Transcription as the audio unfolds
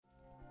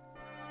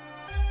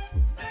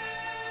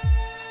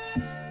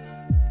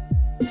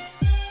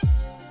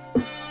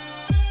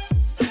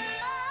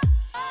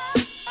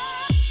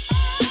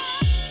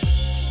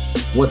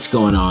What's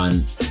going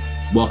on?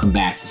 Welcome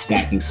back to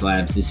Stacking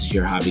Slabs. This is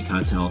your hobby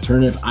content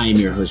alternative. I am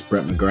your host,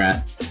 Brett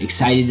McGrath.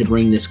 Excited to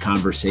bring this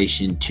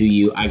conversation to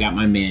you. I got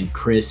my man,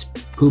 Chris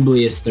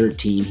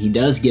Publius13. He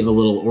does give a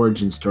little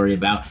origin story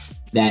about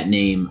that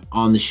name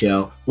on the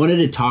show. Wanted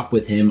to talk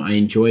with him. I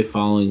enjoy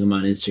following him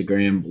on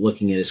Instagram,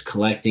 looking at his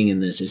collecting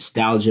and his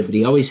nostalgia, but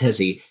he always has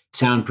a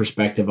sound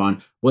perspective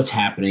on what's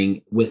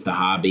happening with the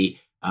hobby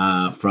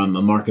from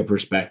a market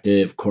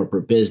perspective,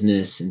 corporate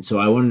business. And so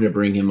I wanted to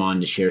bring him on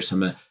to share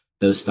some of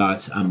those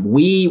thoughts.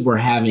 We were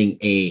having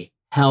a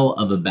hell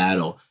of a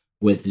battle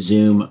with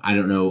Zoom. I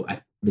don't know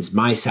if it's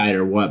my side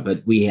or what,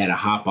 but we had to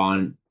hop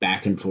on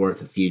back and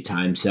forth a few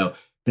times. So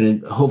I'm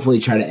going to hopefully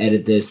try to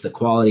edit this. The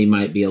quality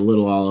might be a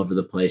little all over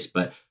the place,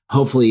 but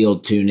hopefully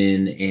you'll tune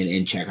in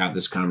and check out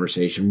this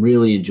conversation.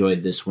 Really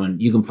enjoyed this one.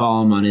 You can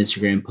follow him on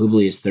Instagram,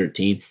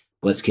 Publius13.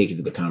 Let's kick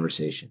into the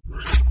conversation.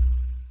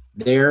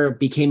 There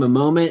became a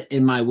moment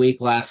in my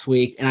week last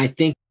week, and I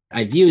think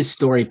I view his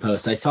story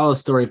post. I saw a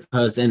story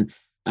post, and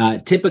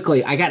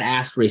typically I got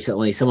asked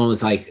recently, someone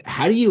was like,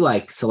 how do you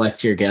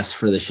select your guests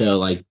for the show?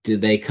 Like, do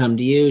they come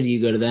to you? Do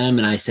you go to them?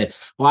 And I said,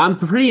 well, I'm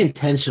pretty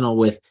intentional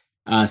with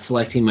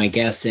selecting my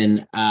guests.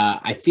 And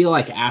I feel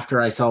like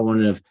after I saw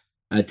one of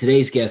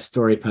today's guest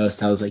story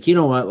post, I was like, you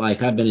know what?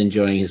 I've been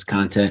enjoying his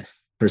content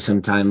for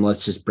some time.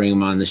 Let's just bring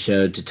him on the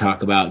show to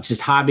talk about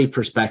just hobby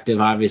perspective,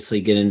 obviously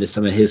get into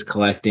some of his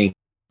collecting.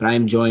 But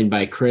I'm joined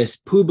by Chris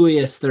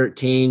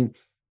Publius13.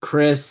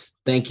 Chris,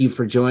 thank you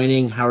for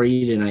joining. How are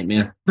you tonight,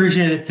 man?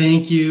 Appreciate it.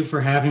 Thank you for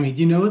having me.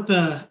 Do you know what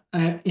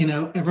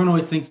everyone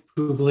always thinks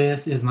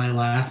Publius is my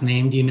last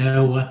name. Do you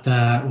know what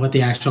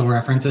the actual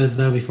reference is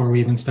though, before we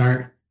even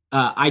start?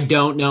 I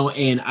don't know.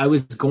 And I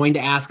was going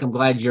to ask, I'm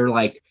glad you're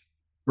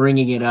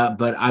bringing it up,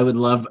 but I would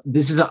love,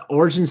 this is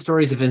origin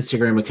stories of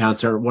Instagram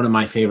accounts are one of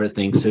my favorite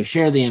things. So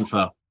share the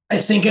info.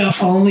 I think I'll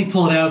only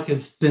pull it out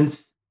because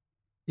since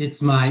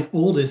it's my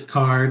oldest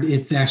card,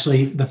 it's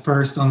actually the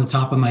first on the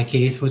top of my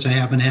case, which I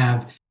happen to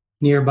have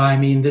nearby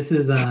me. And this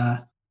is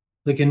a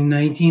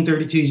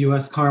 1932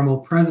 U.S. Carmel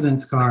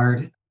President's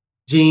card,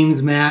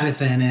 James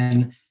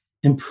Madison,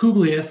 and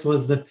Publius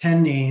was the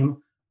pen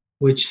name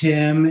which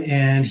him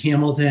and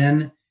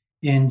Hamilton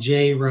and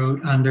Jay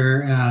wrote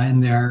under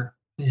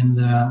in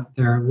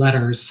their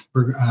letters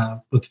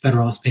for, with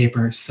Federalist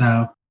Papers.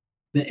 So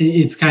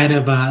it's kind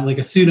of like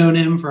a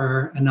pseudonym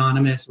for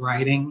anonymous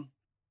writing.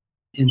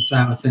 And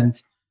so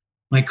since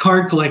my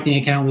card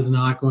collecting account was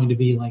not going to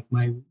be like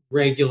my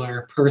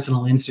regular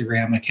personal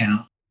Instagram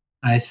account,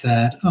 I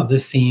said, oh,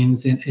 this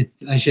seems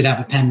I should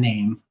have a pen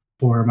name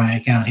for my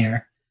account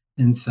here.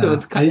 And so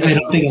it's I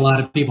don't think a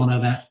lot of people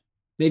know that.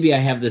 Maybe I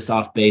have this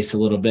off base a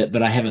little bit,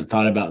 but I haven't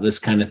thought about this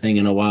kind of thing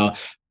in a while.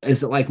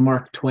 Is it like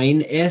Mark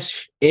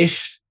Twain-ish?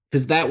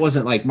 Because that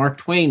wasn't Mark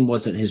Twain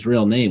wasn't his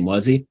real name,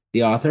 was he?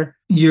 The author?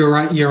 You're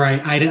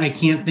right. I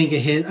can't think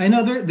of his. I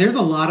know there's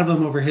a lot of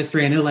them over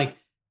history. I know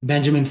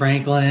Benjamin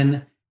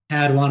Franklin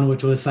had one,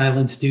 which was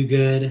Silence Do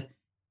Good.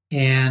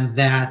 And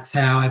that's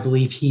how I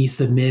believe he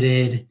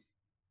submitted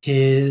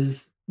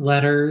his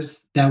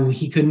letters that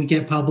he couldn't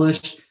get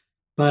published.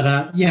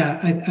 But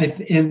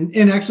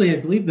and actually, I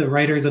believe the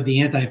writers of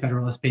the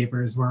Anti-Federalist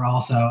Papers were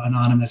also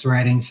anonymous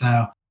writing.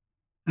 So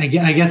I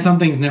guess some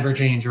things never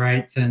change,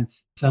 right?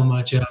 Since so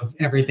much of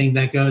everything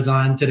that goes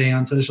on today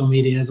on social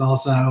media is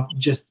also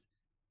just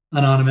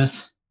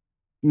anonymous.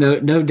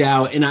 No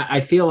doubt. And I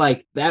feel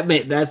like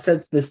that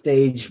sets the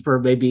stage for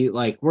maybe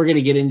we're going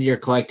to get into your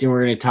collecting.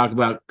 We're going to talk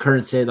about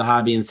current state of the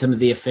hobby and some of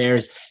the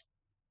affairs.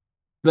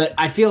 But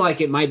I feel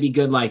like it might be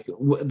good.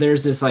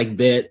 There's this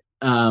bit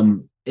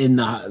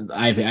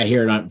I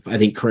hear it on, I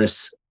think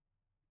Chris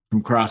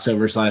from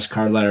Crossover /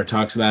 Card Ladder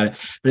talks about it,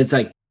 but it's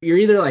you're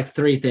either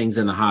three things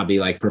in the hobby,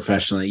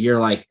 professionally.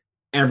 You're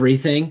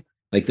everything,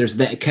 there's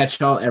the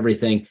catch-all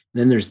everything.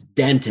 Then there's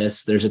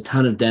dentists. There's a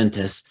ton of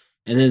dentists.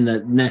 And then the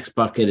next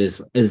bucket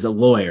is a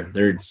lawyer.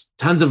 There's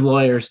tons of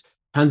lawyers,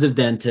 tons of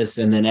dentists,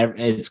 and then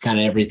it's kind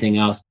of everything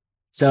else.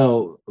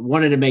 So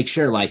wanted to make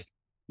sure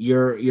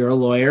you're a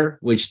lawyer,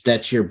 which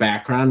that's your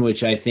background,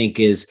 which I think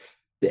is,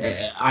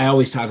 I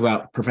always talk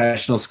about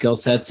professional skill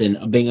sets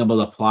and being able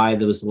to apply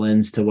those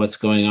lens to what's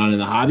going on in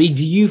the hobby.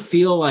 Do you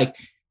feel like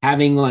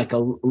having a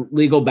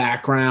legal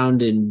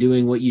background and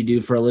doing what you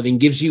do for a living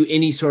gives you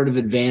any sort of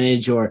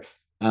advantage, or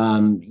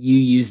you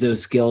use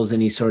those skills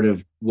any sort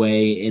of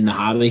way in the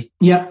hobby?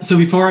 Yeah. So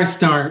before I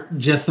start,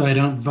 just so I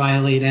don't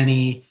violate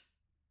any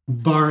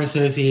bar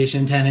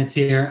association tenets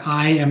here,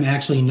 I am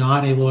actually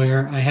not a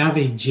lawyer. I have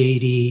a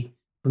JD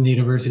from the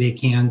University of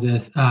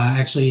Kansas.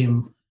 Actually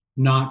am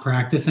not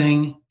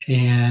practicing,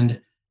 and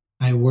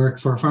I work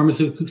for a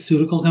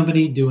pharmaceutical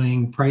company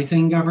doing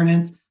pricing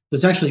governance. So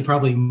it's actually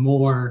probably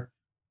more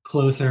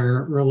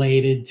closer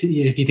related to,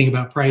 if you think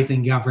about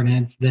pricing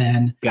governance,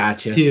 than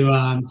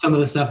to some of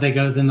the stuff that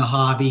goes in the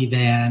hobby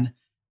than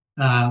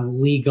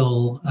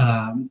legal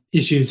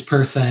issues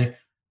per se.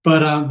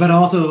 But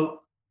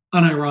also,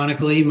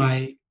 unironically,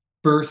 my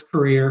first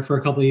career for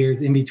a couple of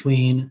years in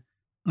between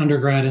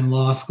undergrad and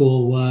law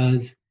school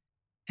was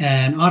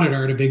an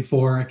auditor at a Big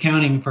Four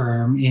accounting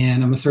firm,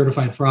 and I'm a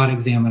certified fraud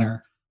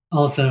examiner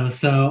also.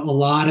 So a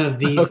lot of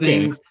these Okay.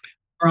 things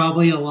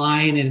probably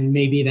align, and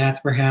maybe that's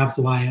perhaps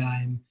why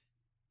I'm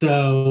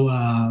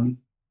so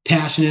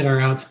passionate or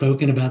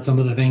outspoken about some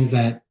of the things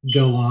that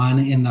go on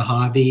in the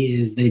hobby.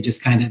 Is they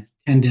just kind of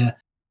tend to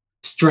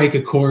strike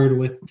a chord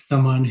with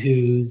someone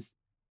who's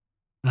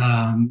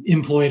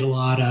employed a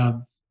lot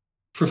of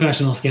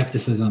professional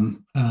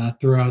skepticism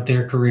throughout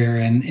their career,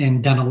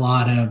 and done a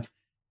lot of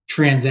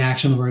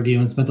transactional review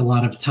and spent a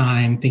lot of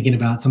time thinking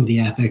about some of the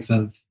ethics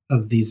of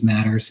these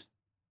matters.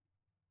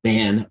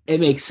 Man, it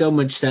makes so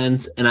much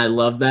sense. And I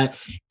love that.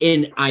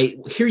 And I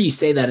hear you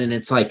say that, and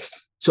it's like,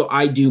 so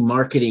I do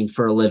marketing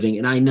for a living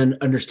and I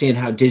understand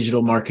how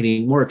digital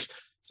marketing works.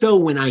 So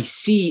when I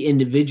see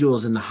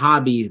individuals in the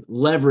hobby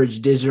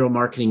leverage digital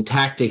marketing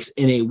tactics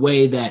in a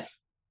way that,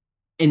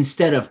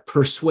 instead of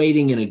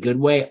persuading in a good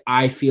way,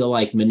 I feel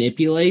like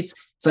manipulates,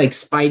 it's like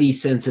spidey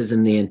senses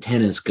and the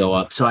antennas go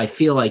up. So I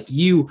feel like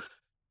you,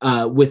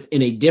 through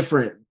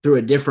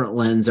a different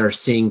lens, are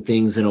seeing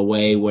things in a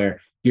way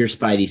where your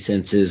spidey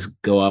senses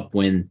go up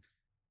when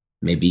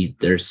maybe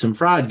there's some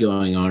fraud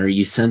going on, or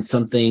you sense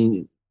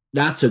something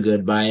not so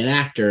good by an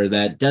actor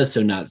that does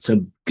so not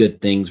so good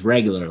things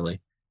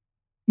regularly.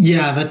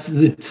 Yeah, that's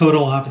the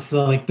total opposite.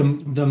 Like the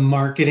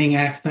marketing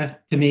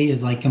aspect to me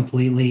is like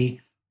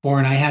completely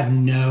foreign. I have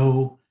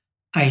no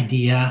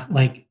idea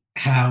like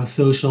how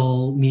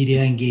social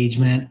media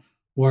engagement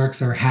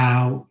works, or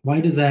why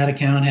does that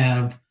account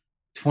have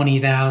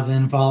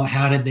 20,000 follow?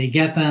 How did they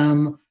get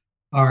them?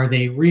 Are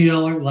they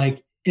real? Or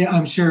like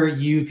I'm sure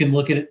you can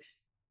look at it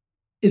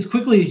as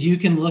quickly as you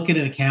can look at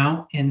an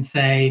account and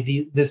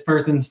say this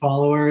person's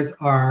followers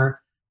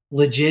are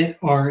legit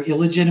or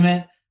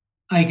illegitimate.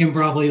 I can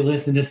probably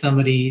listen to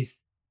somebody's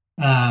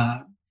uh,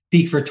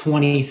 speak for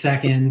 20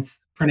 seconds,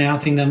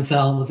 pronouncing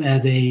themselves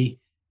as a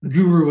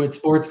guru at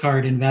sports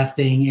card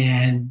investing,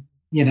 and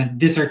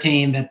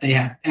discertain that they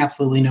have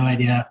absolutely no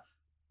idea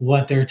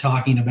what they're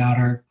talking about,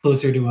 or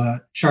closer to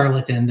a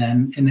charlatan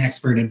than an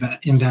expert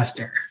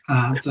investor.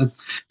 So it's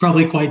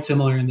probably quite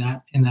similar in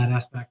that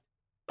aspect.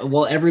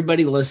 Well,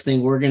 everybody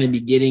listening, we're going to be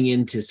getting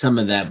into some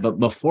of that. But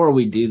before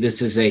we do,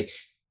 this is a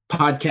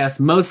podcast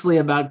mostly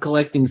about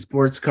collecting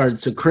sports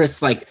cards. So,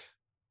 Chris, like,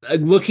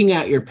 looking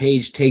at your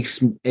page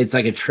it's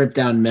like a trip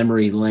down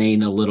memory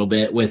lane a little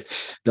bit with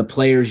the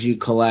players you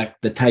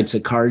collect, the types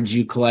of cards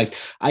you collect.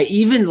 I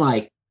even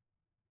like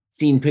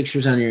seen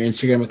pictures on your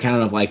Instagram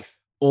account of like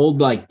old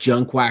like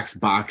junk wax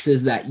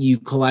boxes that you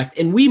collect.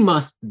 And we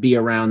must be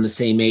around the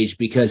same age,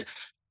 because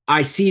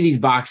I see these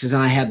boxes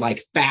and I had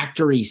like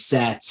factory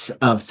sets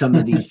of some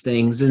of these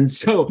things. And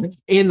so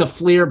in the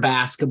Fleer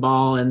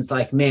basketball, and it's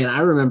like, man, I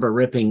remember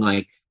ripping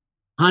like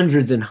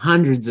hundreds and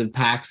hundreds of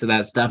packs of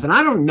that stuff. And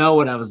I don't know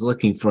what I was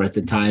looking for at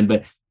the time,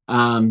 but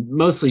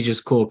mostly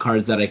just cool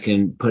cards that I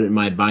can put in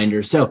my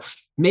binder. So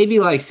maybe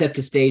like set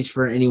the stage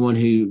for anyone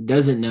who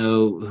doesn't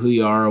know who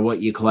you are or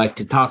what you collect,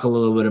 to talk a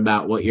little bit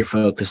about what you're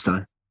focused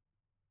on.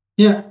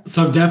 Yeah,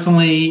 so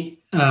definitely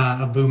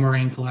a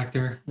boomerang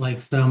collector,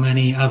 like so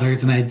many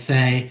others, and I'd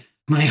say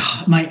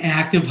my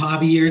active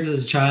hobby years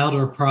as a child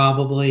were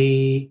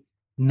probably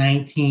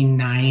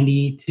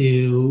 1990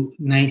 to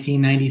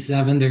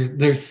 1997.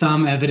 There's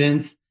some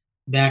evidence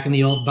back in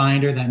the old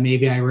binder that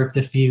maybe I ripped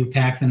a few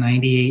packs of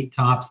 98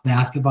 Topps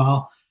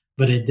basketball,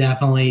 but it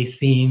definitely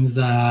seems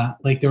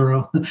like there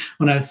were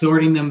when I was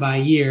sorting them by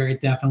year,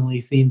 it definitely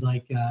seemed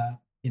like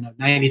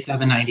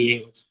 97,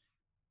 98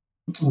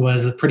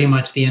 was pretty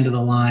much the end of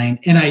the line.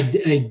 And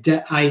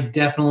I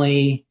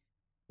definitely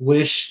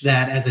wish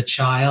that as a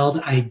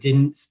child I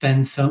didn't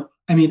spend so.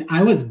 I mean,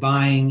 I was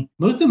buying,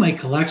 most of my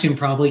collection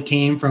probably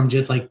came from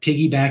just like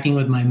piggybacking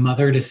with my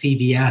mother to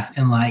CVS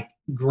and like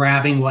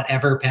grabbing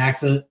whatever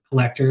packs of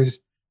collector's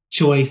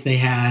choice they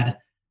had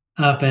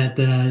up at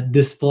the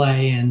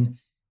display. And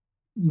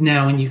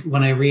now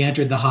when I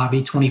re-entered the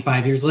hobby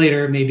 25 years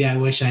later, maybe I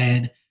wish I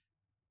had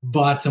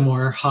bought some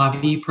more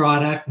hobby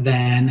product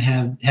than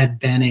had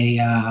been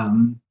a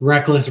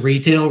reckless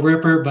retail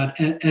ripper. But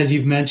as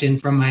you've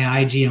mentioned from my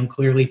IG, I'm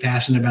clearly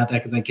passionate about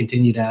that because I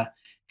continue to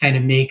kind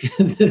of make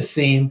the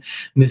same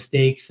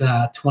mistakes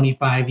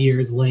 25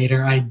 years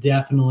later. I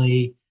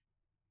definitely,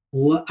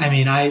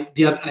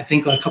 I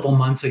think a couple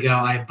months ago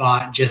I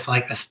bought just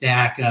like a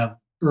stack of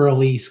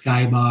early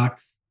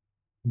Skybox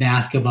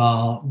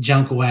basketball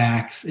junk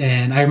wax,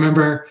 and I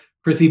remember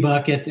Chrissy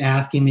Buckets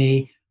asking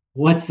me,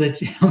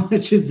 how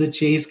much is the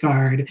chase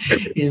card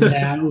in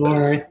that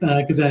worth?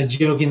 Because I was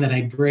joking that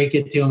I'd break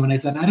it to him, and I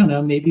said, I don't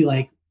know, maybe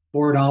like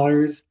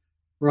 $4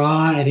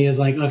 raw, and he was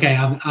like, okay,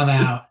 I'm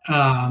out.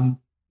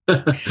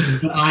 But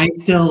I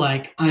still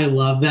I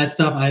love that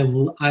stuff. I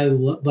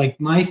like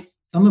I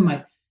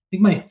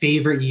think my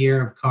favorite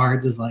year of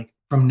cards is like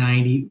from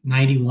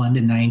 91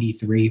 to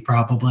 93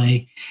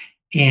 probably.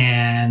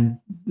 And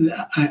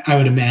I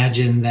would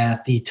imagine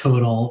that the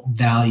total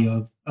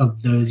value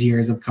of those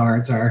years of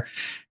cards are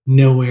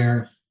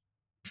nowhere,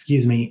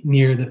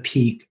 near the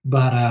peak.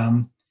 But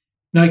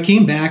No, I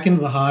came back into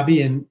the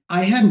hobby and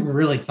I hadn't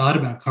really thought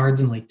about cards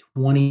in like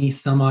 20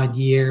 some odd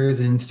years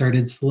and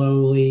started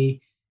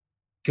slowly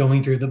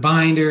going through the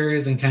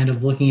binders and kind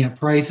of looking at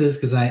prices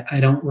because I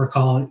don't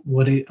recall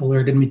what it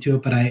alerted me to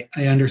it, but I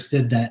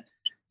understood that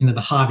the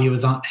hobby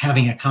was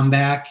having a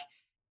comeback.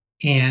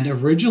 And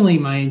originally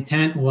my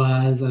intent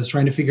was I was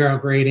trying to figure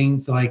out grading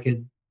so I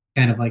could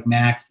kind of like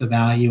max the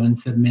value and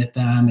submit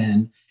them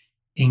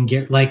and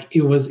get like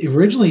it was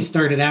originally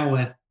started out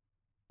with,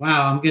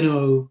 wow, I'm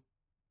gonna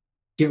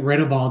get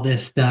rid of all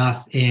this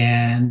stuff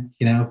and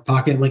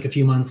pocket like a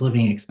few months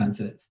living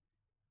expenses.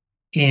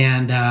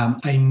 And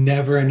I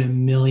never in a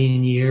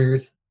million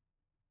years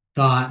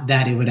thought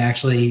that it would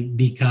actually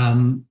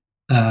become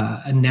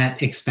a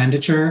net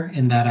expenditure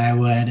and that I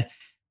would,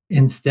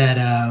 instead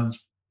of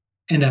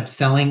end up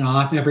selling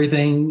off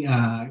everything,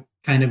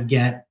 kind of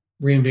get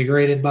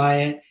reinvigorated by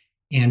it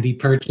and be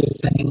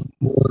purchasing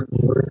more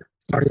and more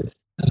cards.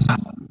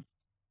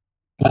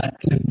 But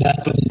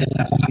that's what ended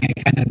up happening.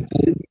 I kind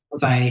of,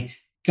 once I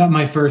got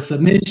my first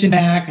submission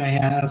back,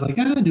 I was like,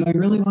 oh, do I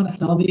really want to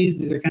sell these?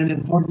 These are kind of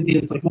important to me.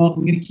 It's like, well, if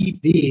I'm going to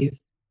keep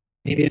these,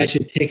 maybe I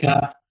should pick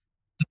up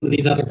some of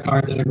these other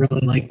cards that I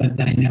really like, but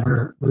that I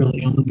never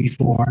really owned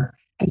before.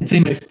 I'd say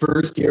my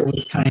first year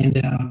was kind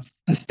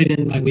of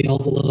spinning my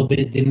wheels a little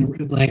bit.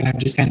 Didn't like I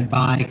just kind of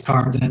buy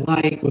cards I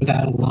like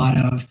without a lot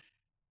of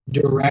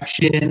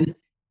direction,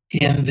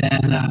 and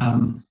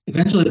then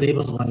eventually I was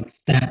able to like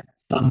set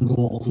some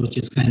goals, which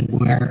is kind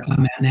of where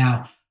I'm at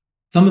now.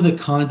 Some of the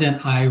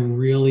content I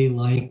really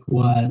like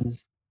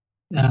was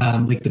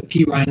like the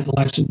P. Ryan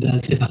collection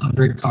does his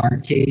 100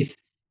 card case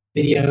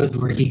videos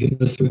where he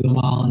goes through them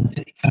all and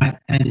it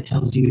kind of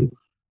tells you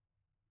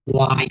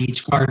why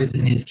each card is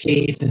in his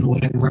case and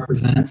what it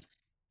represents.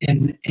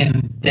 And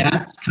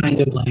that's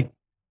kind of like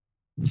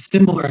a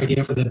similar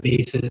idea for the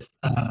basis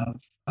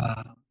of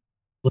uh,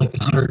 like the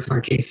 100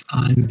 card case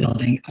I'm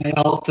building. I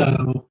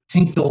also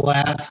think the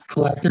last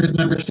collector's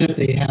membership,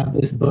 they have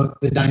this book,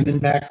 The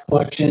Diamondbacks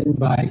Collection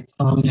by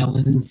Tom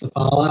Ellen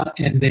Safala.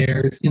 And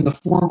there's in the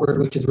foreword,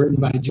 which is written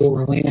by Joe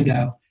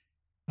Orlando,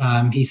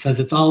 he says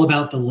it's all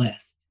about the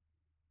list.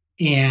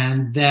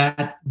 And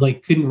that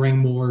like couldn't ring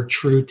more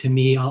true to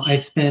me. I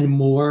spend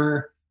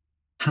more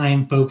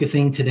time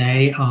focusing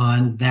today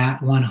on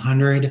that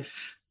 100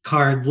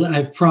 card.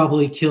 I've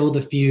probably killed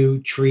a few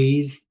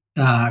trees,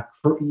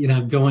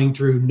 going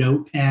through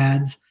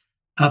notepads,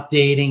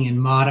 updating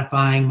and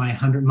modifying my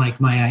 100,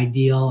 like my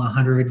ideal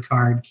 100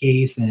 card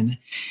case. And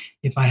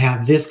if I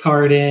have this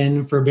card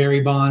in for Barry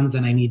Bonds,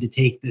 then I need to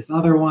take this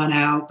other one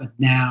out. But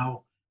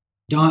now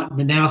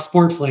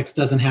Sportflix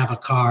doesn't have a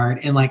card.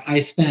 And like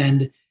I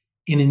spend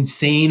an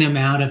insane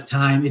amount of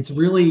time. It's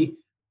really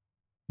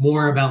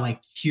more about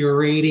like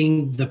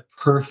curating the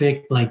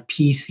perfect like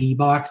PC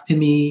box to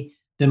me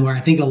than where I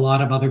think a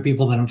lot of other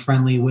people that I'm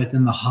friendly with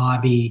in the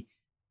hobby,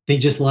 they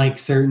just like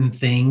certain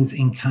things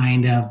and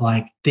kind of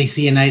like they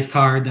see a nice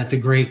card that's a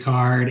great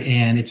card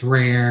and it's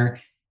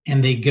rare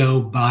and they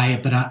go buy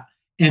it.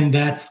 And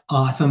that's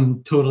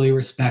awesome, totally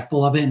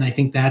respectful of it. And I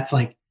think that's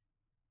like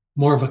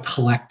more of a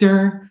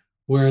collector,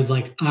 whereas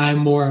like I'm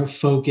more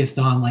focused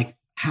on like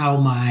how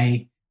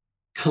my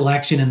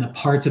collection and the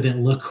parts of it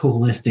look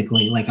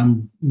holistically.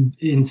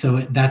 And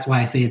so that's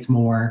why I say it's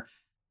more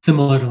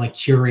similar to like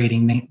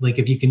curating, like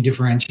if you can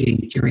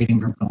differentiate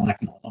curating from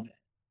collecting a little bit.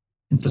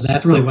 And so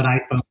that's really what I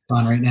focus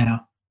on right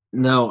now.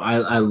 No,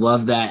 I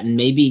love that. And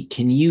maybe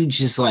can you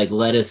just like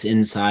let us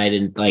inside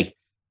and like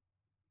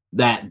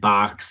that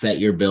box that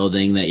you're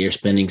building that you're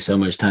spending so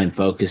much time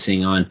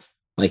focusing on,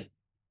 like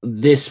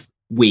this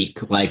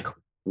week, like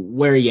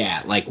where are you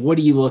at? Like what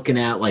are you looking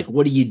at? Like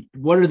what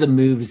are the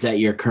moves that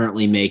you're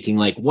currently making?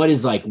 Like what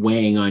is like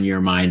weighing on your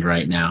mind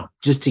right now?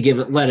 Just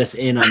to let us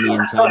in on the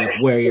inside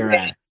of where you're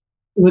at.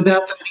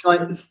 Without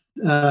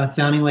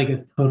sounding like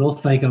a total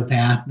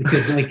psychopath,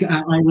 because like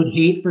I would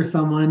hate for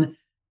someone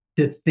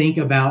to think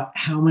about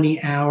how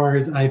many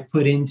hours I've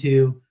put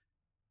into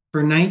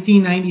for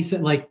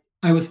 1997. Like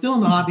I was still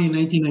in the hobby in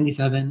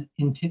 1997,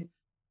 and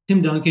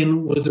Tim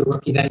Duncan was a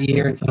rookie that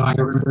year, and so I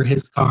remember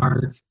his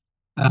cards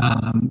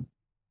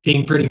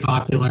being pretty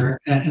popular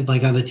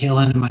like on the tail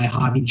end of my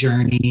hobby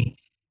journey.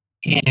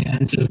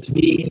 And so to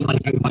me,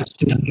 like I watched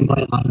Tim Duncan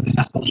play a lot of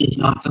basketball. He's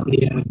not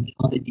somebody I would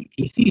call the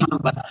DPC on,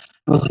 but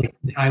I was like,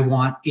 I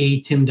want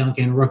a Tim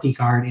Duncan rookie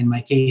card in my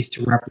case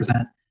to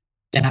represent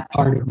that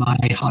part of my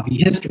hobby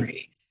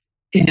history.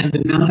 And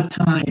the amount of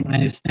time I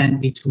have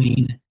spent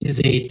between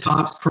is a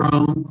Topps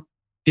Chrome,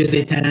 is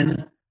a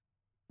 10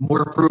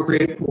 more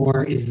appropriate,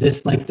 or is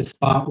this like the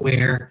spot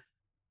where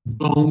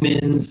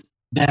Bowman's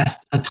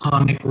best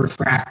atomic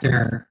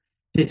refractor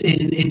fits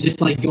in, and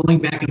just like going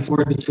back and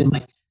forth between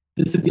like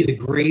this would be the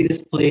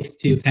greatest place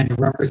to kind of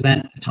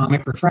represent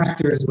atomic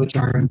refractors, which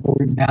are an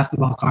important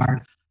basketball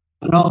card,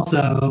 but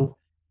also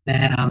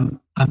that I'm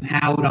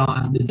out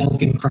on the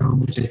Duncan Chrome,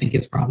 which I think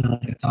is probably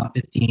like a top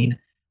 15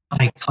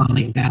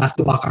 iconic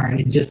basketball card,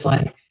 and just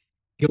like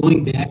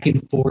going back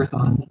and forth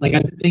on like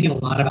I've been thinking a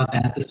lot about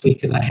that this week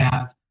because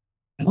I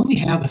only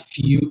have a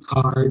few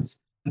cards.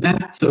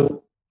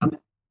 I'm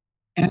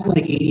at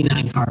like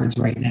 89 cards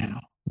right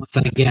now. Once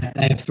I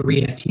have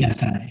 3 at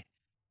PSA.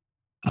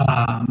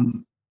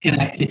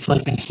 It's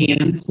like a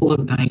handful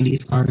of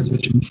 90s cards,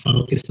 which I'm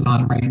focused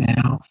on right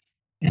now.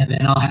 And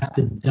then I'll have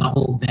to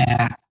double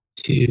back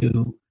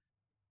to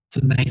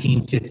some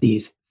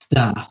 1950s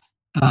stuff.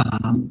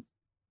 And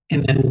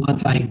then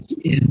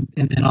and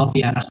then I'll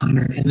be at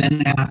 100. And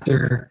then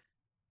after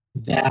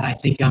that, I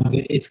think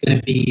it's going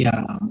to be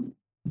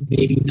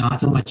maybe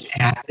not so much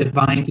active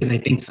buying, because I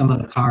think some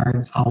of the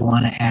cards I'll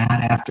want to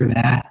add after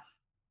that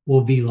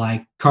will be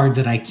like cards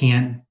that I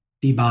can't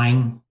be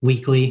buying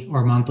weekly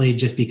or monthly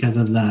just because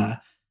of the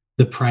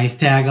price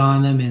tag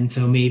on them. And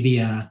so maybe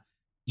a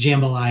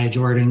Jambalaya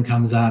Jordan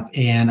comes up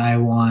and I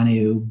want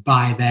to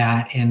buy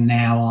that, and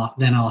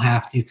then I'll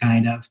have to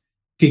kind of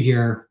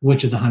figure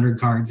which of the 100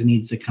 cards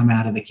needs to come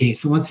out of the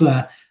case. So once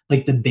the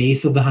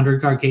base of the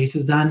 100 card case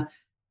is done,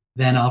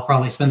 then I'll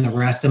probably spend the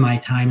rest of my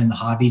time in the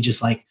hobby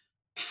just like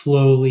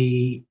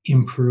slowly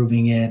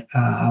improving it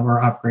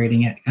or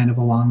upgrading it kind of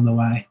along the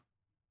way.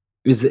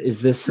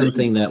 Is this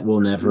something that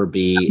will never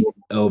be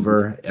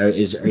over? Or are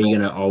you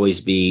going to always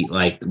be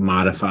like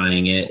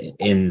modifying it,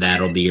 and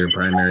that'll be your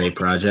primary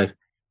project?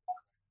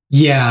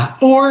 Yeah.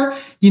 Or,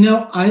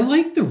 I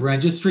like the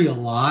registry a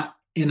lot,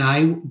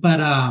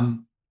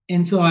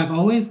 and so I've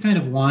always kind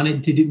of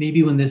wanted to do,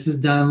 maybe when this is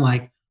done,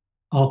 like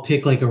I'll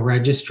pick like a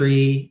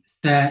registry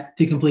set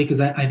to complete,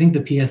 because I think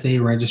the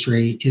PSA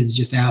registry is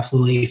just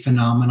absolutely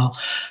phenomenal.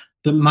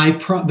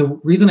 The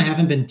reason I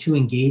haven't been too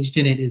engaged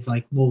in it is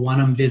like, well,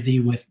 one, I'm busy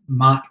with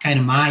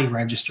my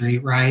registry,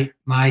 right?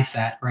 My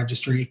set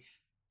registry.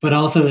 But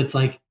also it's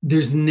like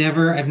I've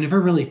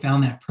never really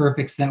found that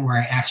perfect set where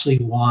I actually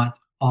want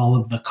all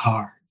of the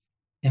cards.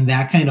 And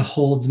that kind of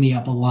holds me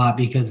up a lot,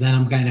 because then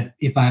I'm kind of,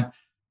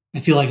 I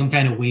feel like I'm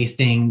kind of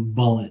wasting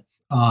bullets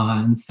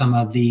on some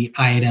of the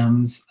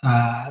items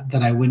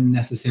that I wouldn't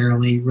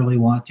necessarily really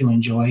want to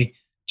enjoy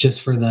just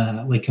for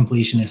the like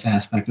completionist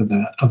aspect of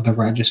the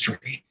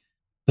registry.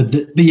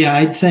 But yeah,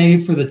 I'd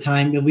say for the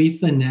time, at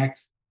least the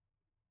next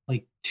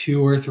like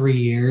 2 or 3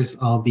 years,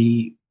 I'll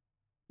be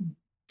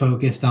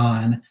focused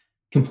on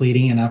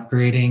completing and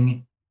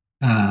upgrading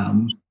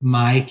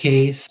my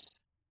case,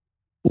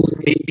 or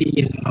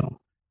maybe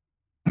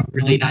a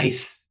really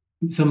nice.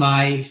 So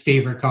my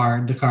favorite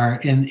card,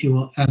 and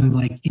I'm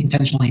like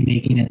intentionally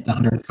making it the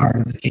 100th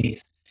card of the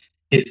case,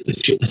 is the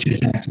Shoe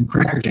Jackson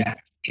Cracker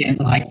Jack.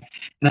 And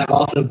I've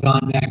also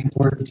gone back and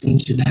forth between,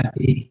 should that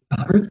be the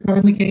 100th card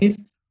in the case,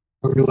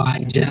 or do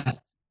I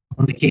just,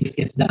 when the case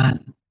gets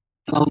done,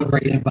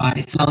 celebrate it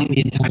by selling the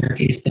entire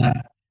case to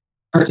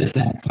purchase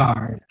that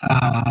card?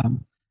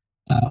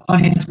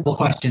 Unanswerable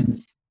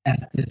questions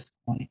at this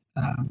point,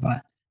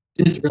 but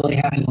just really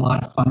having a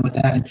lot of fun with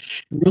that. And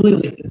really,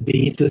 like the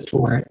basis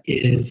for it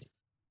is,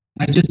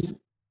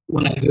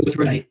 when I go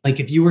through it,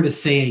 like if you were to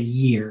say a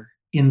year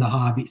in the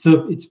hobby,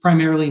 so it's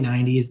primarily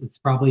 90s, it's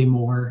probably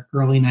more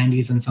early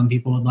 90s than some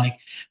people would like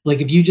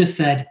if you just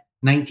said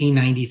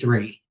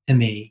 1993 to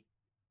me,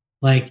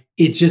 like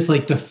it's just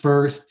like the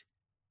first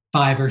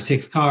 5 or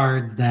 6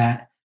 cards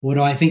that, what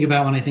do I think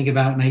about when I think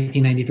about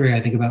 1993? I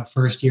think about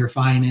first year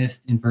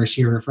finest and first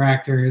year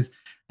refractors.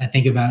 I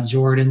think about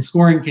Jordan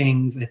scoring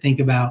kings. I think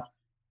about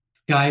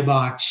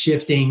Skybox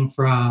shifting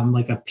from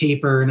like a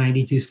paper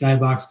 92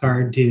 Skybox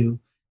card to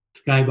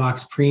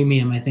Skybox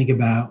Premium. I think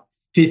about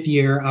fifth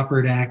year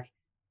Upper Deck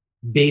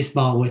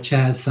baseball, which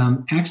has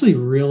some actually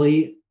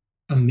really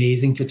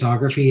amazing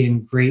photography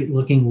and great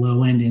looking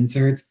low end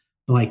inserts.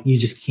 Like you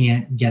just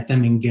can't get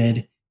them in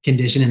good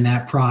condition. And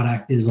that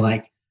product is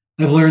like,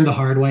 I've learned the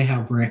hard way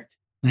how bricked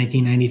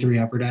 1993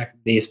 Upper Deck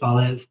baseball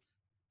is.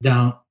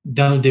 Don't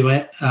do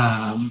it.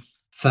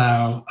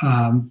 That's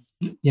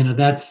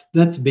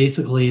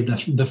basically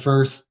the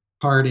first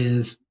part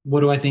is, what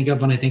do I think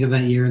of when I think of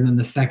that year? And then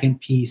the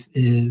second piece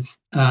is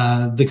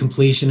the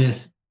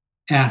completionist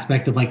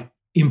aspect of like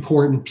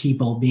important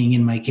people being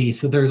in my case.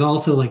 So there's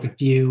also like a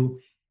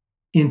few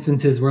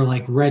instances where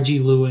like Reggie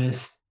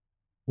Lewis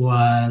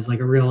was like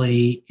a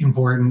really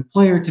important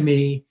player to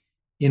me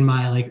in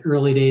my like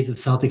early days of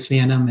Celtics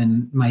fandom.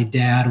 And my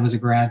dad was a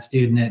grad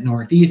student at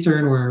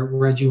Northeastern, where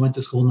Reggie went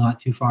to school not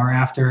too far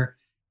after.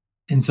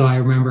 And so I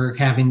remember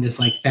having this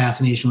like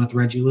fascination with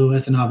Reggie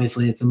Lewis, and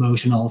obviously it's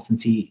emotional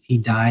since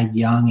he died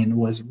young and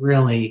was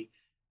really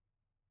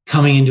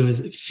coming into his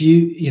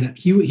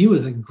he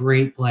was a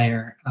great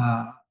player,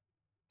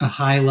 a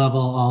high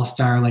level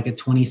all-star, like a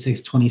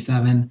 26,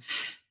 27.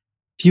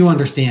 If you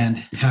understand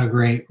how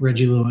great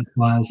Reggie Lewis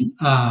was.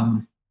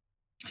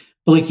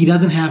 But like he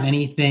doesn't have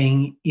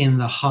anything in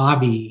the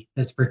hobby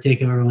that's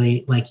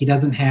particularly, like he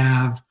doesn't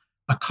have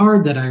a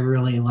card that I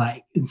really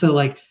like. And so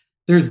like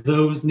there's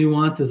those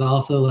nuances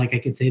also. Like I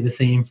could say the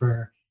same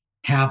for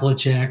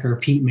Havlicek or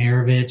Pete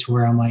Maravich,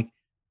 where I'm like,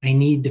 I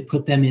need to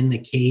put them in the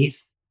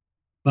case,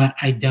 but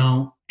I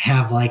don't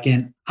have like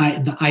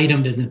the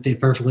item doesn't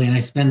fit perfectly. And I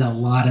spend a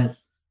lot of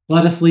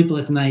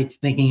sleepless nights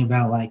thinking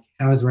about like,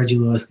 how is Reggie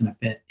Lewis going to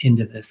fit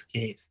into this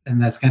case?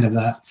 And that's kind of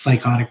the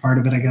psychotic part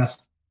of it, I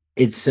guess.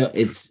 It's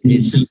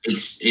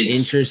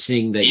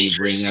interesting that you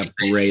bring up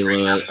Ray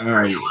Lewis,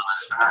 or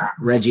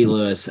Reggie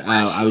Lewis.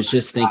 I was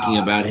just thinking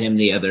about him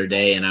the other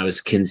day, and I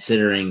was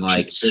considering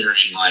like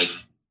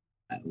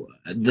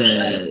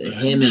the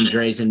him and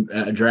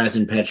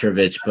Drazen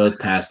Petrovic both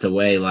passed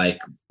away. Like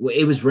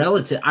it was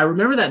relative. I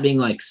remember that being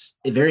like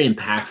very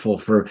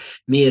impactful for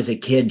me as a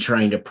kid,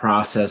 trying to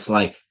process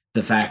like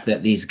the fact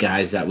that these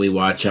guys that we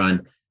watch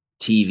on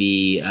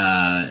TV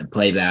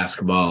play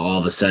basketball all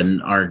of a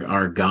sudden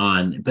are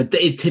gone. But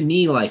to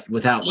me, like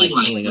without like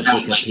pulling up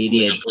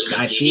Wikipedia,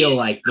 I feel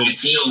like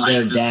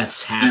their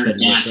deaths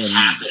happened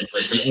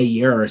within a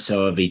year or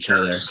so of each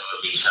other.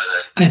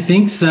 I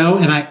think so,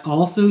 and I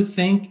also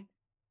think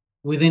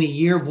within a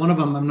year of one of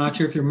them, I'm not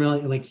sure if you're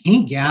familiar, like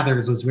Hank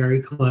Gathers was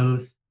very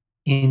close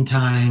in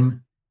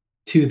time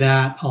to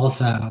that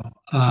also.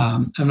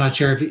 I'm not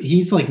sure if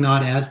he's like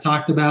not as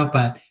talked about,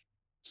 but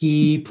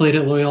he played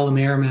at Loyola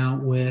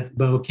Marymount with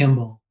Bo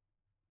Kimball,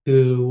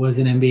 who was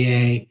an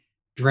NBA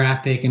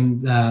draft pick.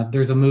 And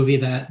there's a movie,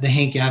 that the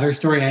Hank Gathers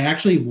story. I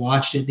actually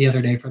watched it the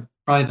other day for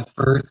probably the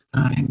first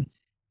time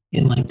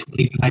in like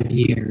 25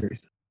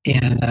 years.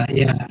 And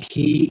yeah,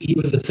 he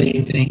was the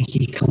same thing.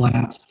 He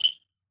collapsed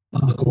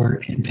on the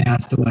court and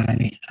passed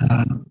away.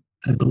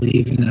 I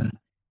believe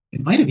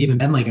it might have even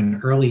been like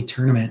an early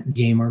tournament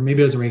game, or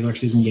maybe it was a regular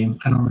season game.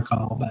 I don't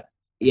recall, but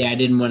yeah, I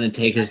didn't want to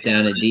take us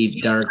down a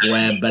deep dark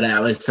web, but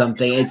it was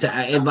something.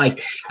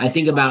 Like I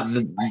think about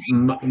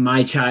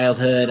my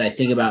childhood. I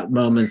think about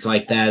moments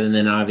like that, and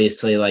then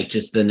obviously like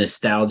just the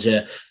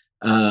nostalgia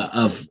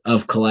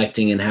of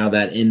collecting and how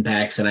that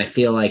impacts. And I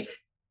feel like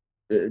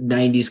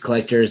 90s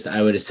collectors,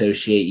 I would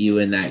associate you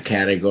in that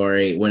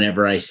category.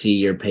 Whenever I see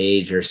your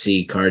page or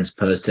see cards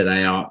posted,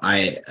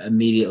 I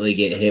immediately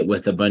get hit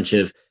with a bunch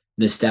of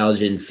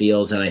nostalgia and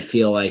feels, and I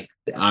feel like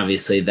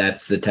obviously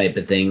that's the type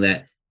of thing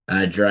that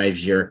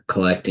drives your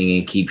collecting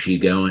and keeps you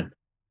going.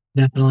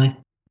 Definitely.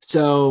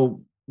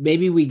 So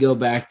maybe we go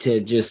back to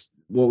just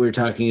what we were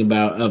talking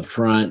about up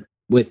front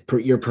with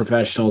your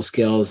professional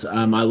skills.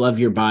 I love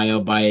your bio.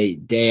 By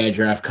day, I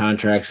draft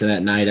contracts, and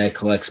at night, I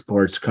collect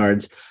sports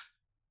cards.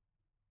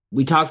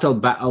 We talked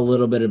about a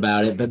little bit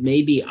about it, but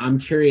maybe I'm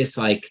curious,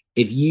 like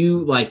if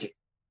you like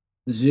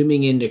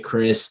zooming into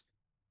Chris,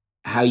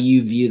 how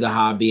you view the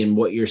hobby and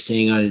what you're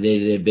seeing on a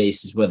day-to-day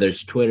basis, whether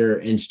it's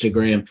Twitter,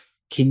 Instagram.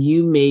 Can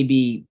you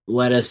maybe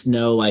let us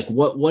know, like,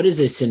 what is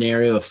a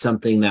scenario of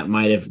something that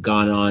might have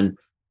gone on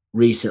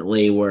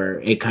recently where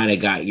it kind of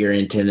got your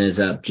antennas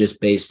up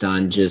just based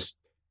on just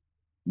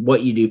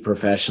what you do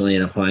professionally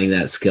and applying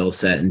that skill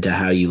set into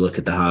how you look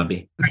at the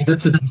hobby? All right,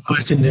 that's a tough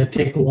question to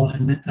pick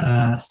one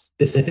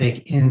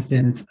specific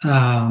instance.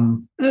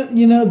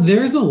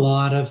 There's a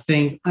lot of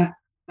things. I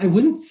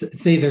wouldn't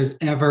say there's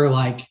ever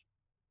like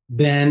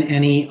been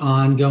any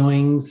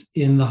ongoings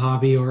in the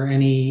hobby or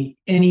any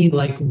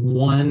like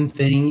one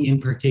thing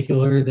in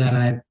particular that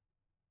I,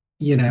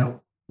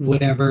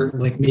 would ever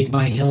like make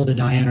my hill to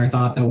die on or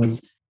thought that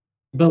was,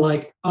 but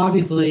like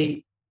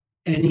obviously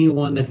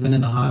anyone that's been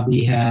in the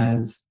hobby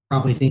has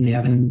probably seen the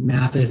Evan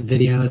Mathis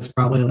video. It's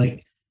probably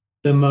like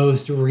the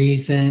most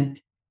recent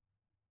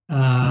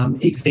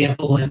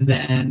example, and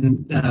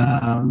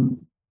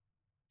then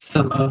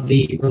some of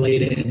the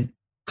related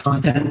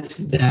content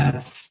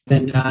that's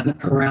been done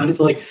around. It's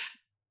like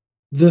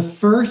the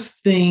first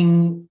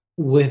thing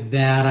with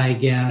that, I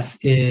guess,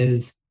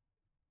 is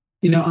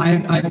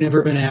I've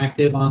never been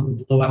active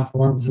on blowout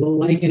forums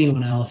like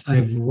anyone else.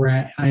 I've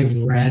read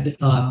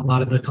a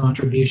lot of the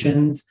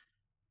contributions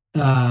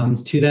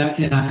to that,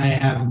 and I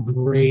have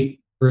great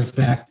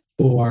respect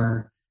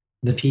for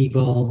the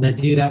people that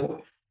do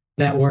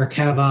that work.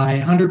 Have I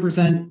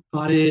 100%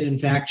 audited and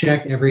fact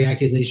checked every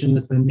accusation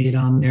that's been made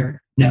on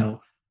there?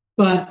 No,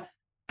 but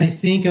I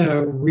think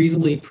a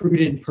reasonably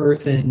prudent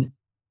person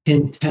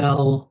can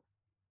tell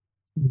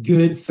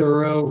good,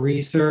 thorough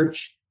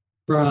research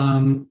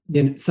from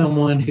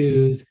someone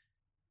whose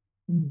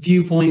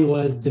viewpoint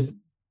was the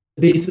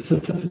basis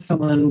of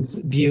someone's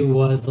view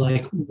was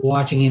like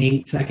watching an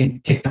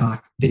 8-second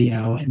TikTok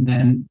video and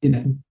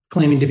then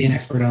claiming to be an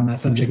expert on that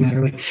subject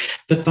matter. Like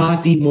the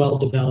thoughts seem well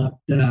developed.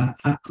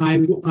 I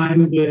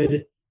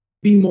would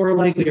be more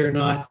likely or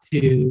not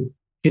to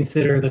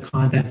consider the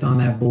content on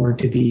that board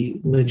to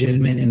be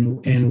legitimate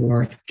and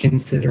worth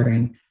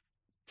considering.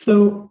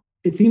 So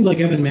it seems like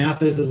Evan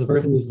Mathis is a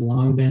person who's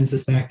long been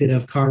suspected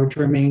of card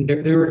trimming.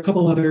 There were a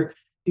couple other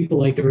people,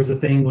 like there was a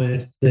thing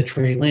with the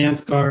Trey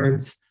Lance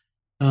cards,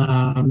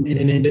 and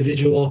an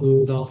individual who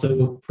was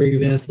also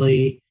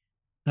previously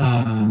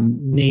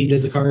named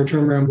as a card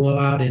trimmer and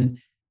blowout. And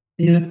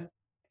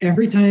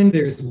every time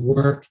there's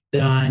work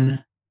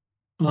done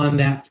on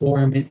that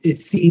forum, it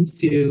seems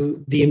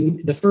to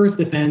the first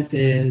defense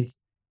is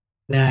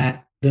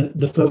that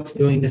the folks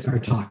doing this are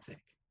toxic.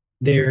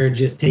 They're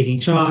just taking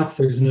shots.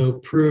 There's no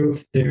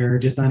proof. They're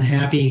just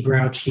unhappy,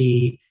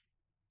 grouchy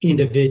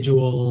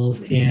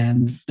individuals,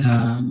 and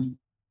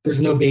there's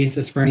no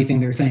basis for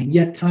anything they're saying.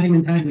 Yet time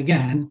and time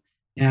again,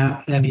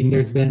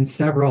 there's been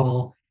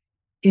several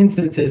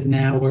instances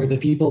now where the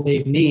people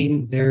they've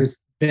named, there's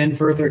been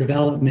further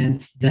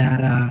developments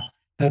that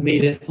have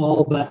made it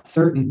all but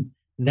certain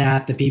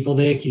that the people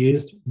they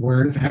accused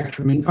were in fact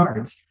trimming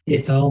cards.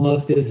 It's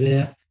almost as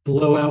if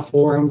blowout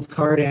forums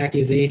card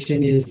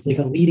accusation is like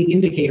a leading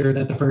indicator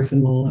that the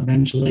person will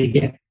eventually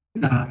get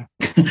uh,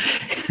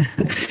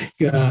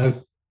 uh,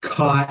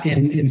 caught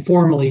and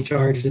formally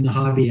charged in the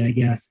hobby, I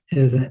guess,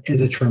 as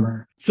a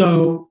trimmer.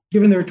 So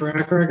given their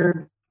track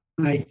record,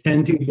 I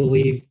tend to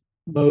believe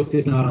most,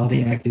 if not all,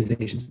 the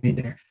accusations made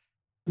there.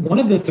 One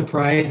of the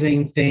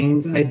surprising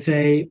things I'd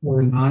say,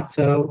 or not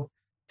so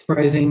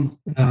surprising,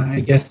 I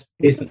guess,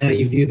 based on how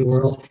you view the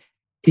world,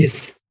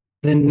 is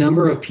the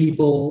number of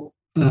people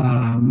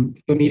who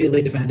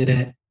immediately defended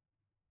it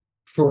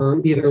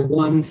for either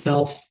one,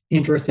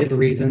 self-interested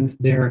reasons.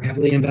 They're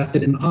heavily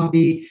invested in the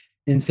hobby.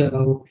 And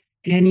so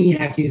any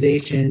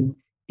accusation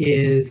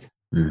is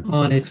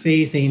on its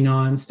face a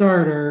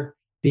non-starter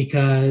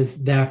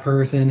because that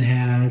person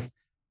has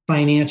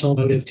financial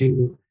motive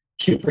to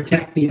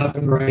protect the up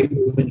and right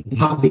movement and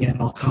hobby at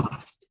all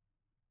costs.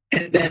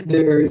 And then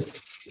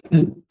there's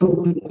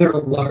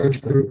another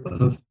large group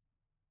of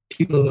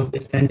people who have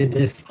defended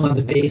this on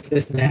the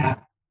basis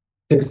that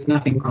there's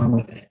nothing wrong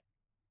with it.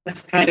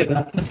 That's kind of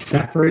a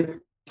separate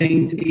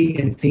thing to me,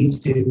 and seems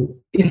to,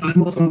 I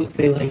almost want to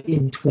say, like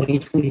in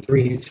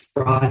 2023 is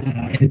fraud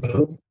in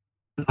vogue.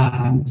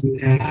 You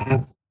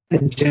have a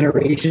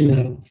generation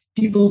of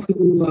people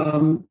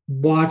who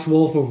watch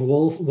Wolf of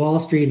Wall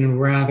Street, and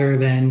rather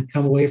than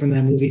come away from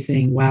that movie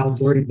saying, wow,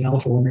 Jordan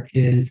Belfort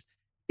is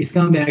a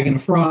scumbag and a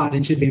fraud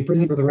and should be in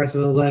prison for the rest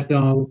of his life,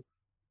 go,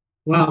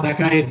 wow, that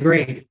guy is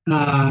great.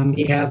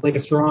 He has like a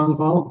strong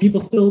following.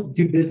 People still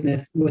do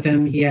business with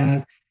him. He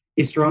has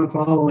a strong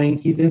following.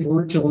 He's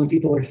influential, and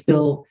people are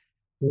still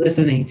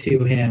listening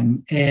to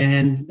him.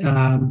 And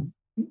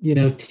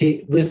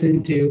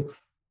listen to.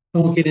 I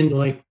won't get into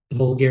like the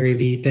whole Gary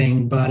Vee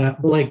thing,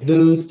 but like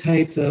those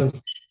types of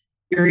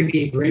Gary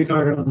Vee, Grant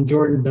Cardone, and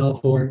Jordan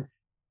Belfort,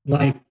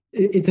 like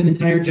it's an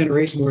entire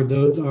generation where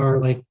those are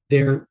like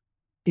they're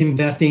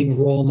investing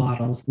role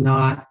models,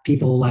 not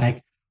people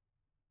like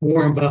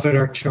Warren Buffett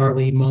or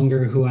Charlie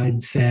Munger, who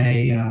I'd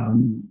say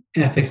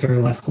ethics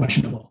are less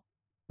questionable,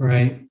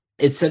 right?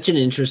 It's such an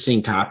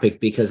interesting topic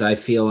because I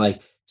feel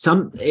like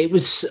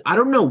I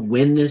don't know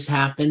when this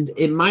happened.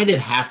 It might have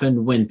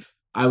happened when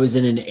I was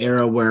in an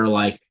era where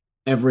like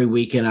every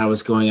weekend I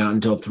was going out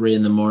until 3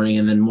 a.m.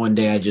 and then one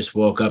day I just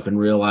woke up and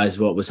realized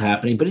what was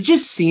happening. But it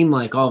just seemed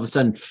like all of a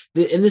sudden,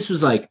 and this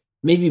was like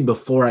maybe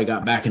before I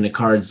got back into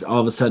cards,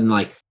 all of a sudden,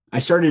 like I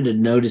started to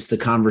notice the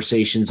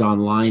conversations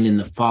online and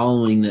the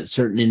following that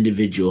certain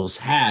individuals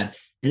had.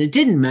 And it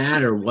didn't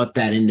matter what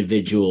that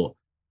individual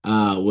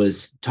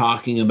was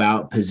talking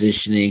about,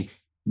 positioning.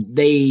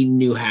 They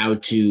knew how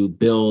to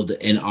build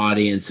an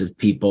audience of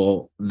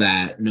people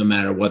that no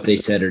matter what they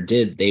said or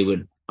did, they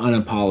would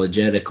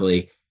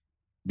unapologetically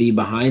be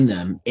behind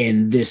them.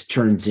 And this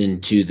turns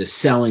into the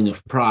selling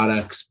of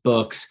products,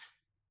 books,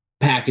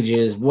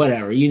 packages,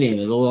 whatever, you name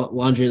it. The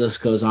laundry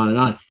list goes on and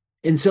on.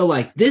 And so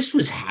like this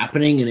was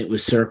happening and it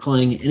was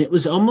circling, and it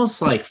was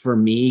almost like for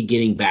me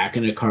getting back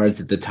into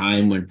cards at the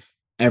time when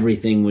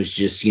everything was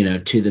just,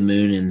 to the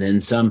moon and then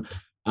some.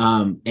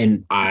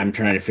 And I'm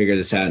trying to figure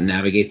this out and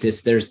navigate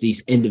this. There's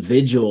these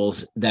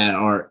individuals that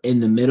are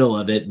in the middle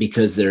of it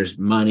because there's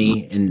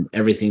money and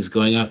everything's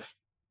going up.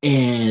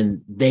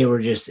 And they were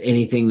just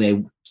anything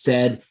they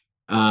said,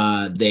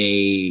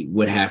 they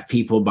would have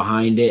people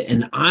behind it.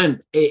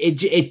 And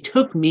it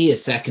took me a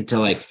second to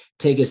like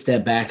take a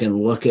step back and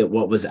look at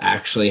what was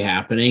actually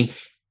happening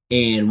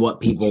and what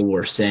people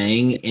were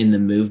saying in the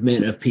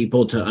movement of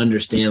people to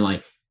understand,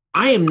 like,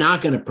 I am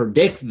not going to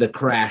predict the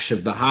crash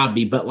of the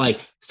hobby, but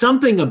like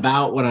something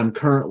about what I'm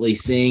currently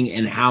seeing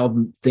and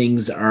how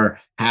things are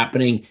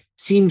happening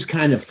seems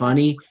kind of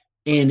funny.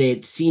 And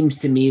it seems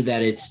to me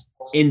that it's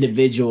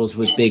individuals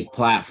with big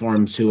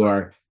platforms who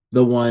are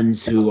the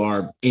ones who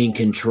are in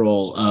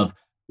control of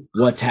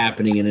what's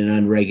happening in an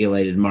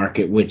unregulated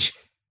market, which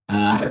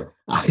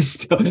I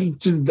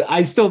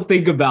still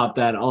think about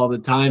that all the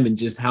time, and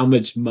just how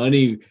much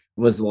money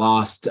was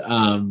lost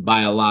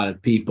by a lot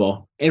of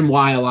people, and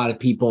why a lot of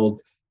people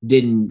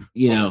didn't,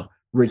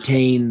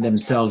 retain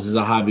themselves as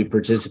a hobby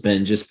participant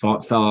and just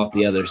fell off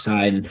the other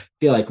side. And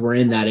feel like we're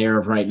in that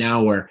era right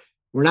now where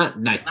we're not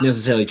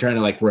necessarily trying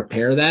to like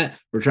repair that.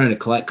 We're trying to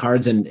collect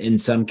cards, and in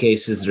some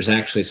cases there's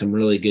actually some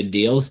really good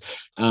deals.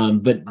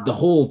 But the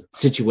whole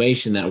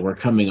situation that we're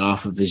coming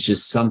off of is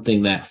just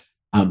something that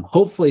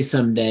hopefully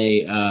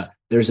someday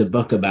there's a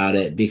book about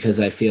it, because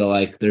I feel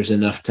like there's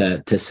enough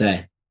to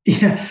say.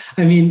 Yeah,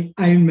 I mean,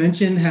 I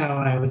mentioned how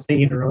I was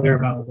thinking earlier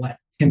about what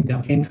Tim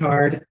Duncan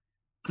card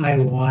I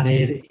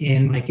wanted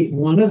in my case.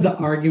 One of the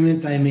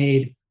arguments I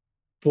made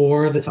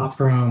for the Top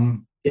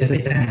Chrome is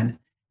that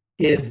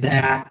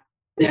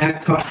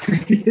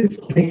card is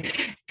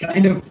like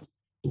kind of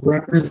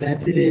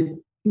represented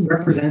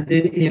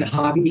in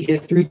hobby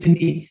history to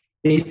me,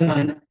 based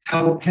on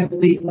how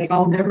heavily, like,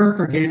 I'll never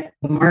forget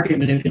the market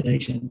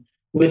manipulation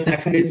with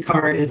that kind of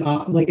card. Is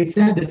like, it's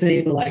sad to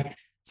say, but like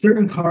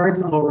certain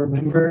cards I'll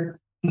remember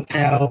of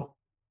how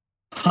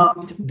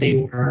pumped they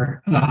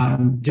were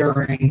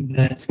during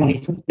the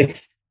 2020.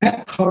 Like,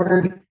 that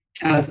card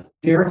has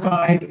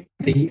verified,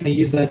 I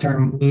use that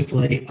term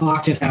loosely,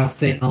 auction house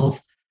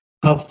sales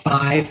of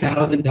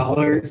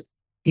 $5,000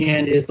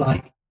 and is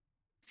like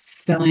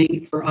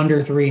selling for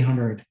under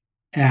 300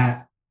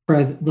 at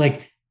present.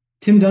 Like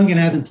Tim Duncan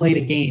hasn't played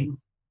a game.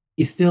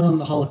 He's still in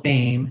the Hall of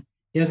Fame.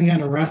 He hasn't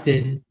gotten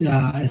arrested,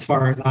 as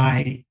far as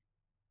I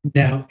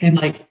know. And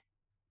like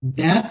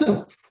that's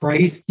a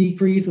price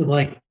decrease of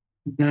like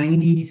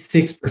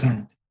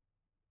 96%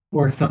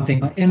 or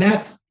something. And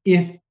that's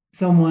if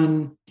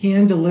someone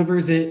hand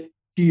delivers it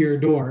to your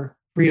door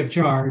free of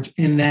charge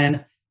and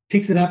then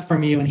picks it up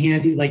from you and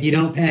hands you, like you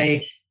don't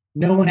pay.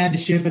 No one had to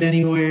ship it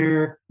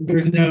anywhere.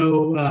 There's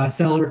no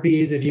seller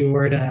fees if you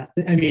were to,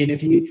 I mean,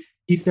 if you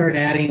start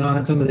adding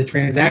on some of the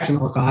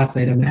transactional costs,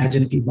 I'd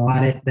imagine if you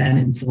bought it then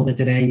and sold it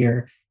today,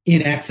 you're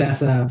in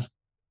excess of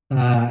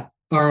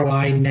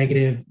ROI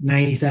negative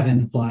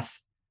 97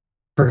 plus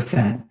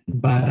percent.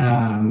 But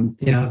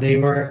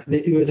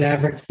it was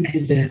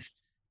advertised as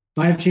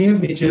 5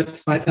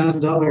 championships,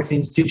 $5,000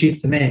 seems too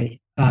cheap to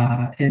me.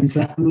 And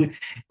so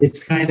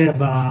it's kind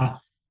of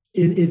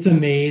it's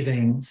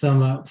amazing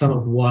some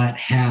of what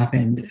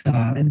happened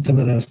and some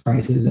of those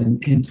prices in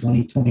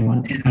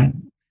 2021. And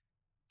I'm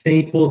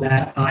thankful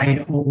that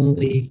I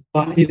only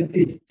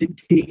it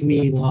didn't take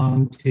me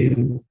long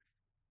to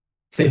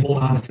say, hold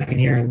on a second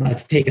here,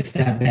 let's take a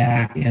step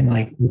back and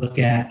like look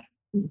at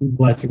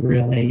what's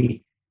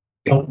really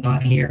going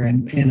on here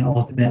and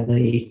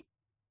ultimately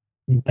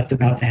what's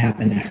about to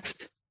happen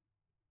next.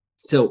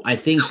 So I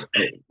think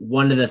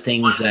one of the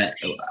things that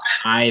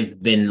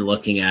I've been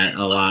looking at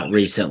a lot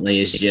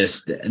recently is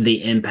just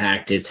the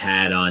impact it's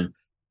had on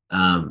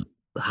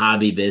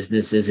hobby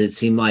businesses. It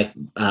seemed like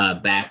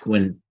back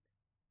when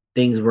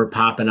things were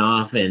popping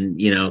off and,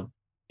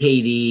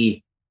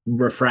 KD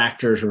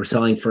refractors were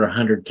selling for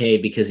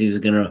 $100K because he was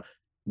going to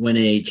win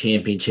a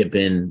championship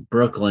in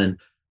Brooklyn.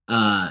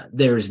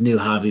 There's new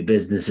hobby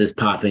businesses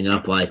popping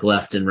up like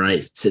left and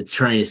right,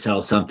 trying to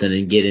sell something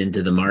and get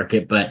into the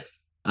market. But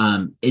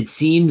it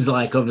seems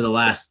like over the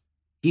last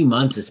few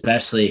months,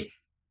 especially,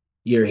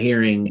 you're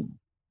hearing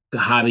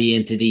hobby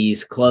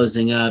entities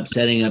closing up,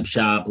 setting up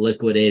shop,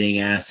 liquidating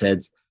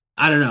assets.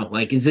 I don't know,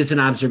 like, is this an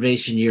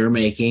observation you're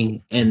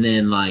making? And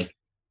then like,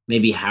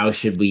 maybe how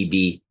should we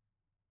be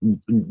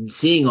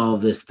seeing all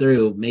of this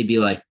through? Maybe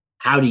like,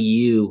 how do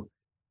you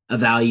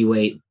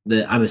evaluate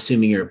I'm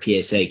assuming you're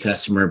a PSA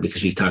customer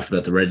because you've talked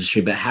about the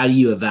registry, but how do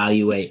you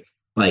evaluate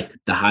like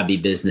the hobby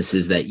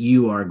businesses that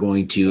you are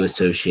going to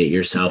associate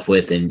yourself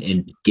with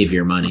and give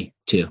your money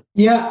to?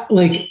 Yeah,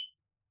 like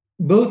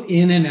both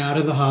in and out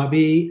of the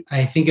hobby,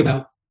 I think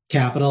about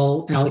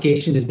capital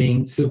allocation as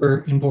being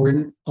super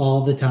important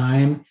all the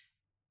time.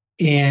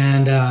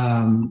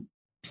 And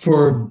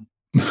for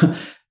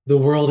the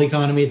world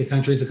economy, the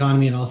country's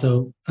economy, and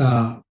also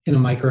in a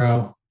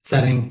micro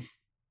setting.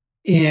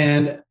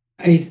 And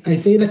I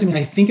say that to me,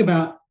 I think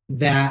about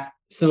that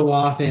so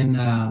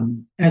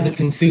often as a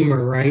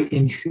consumer, right?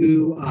 And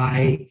who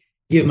I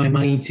give my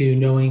money to,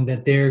 knowing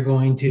that they're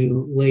going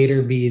to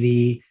later be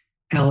the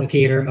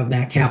allocator of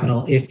that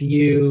capital.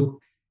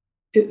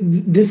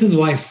 This is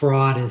why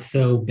fraud is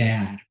so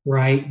bad,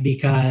 right?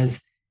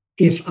 Because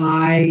if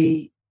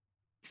I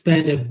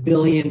spend $1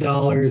 billion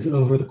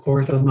over the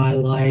course of my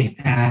life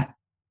at,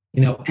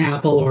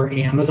 Apple or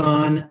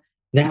Amazon,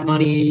 that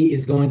money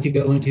is going to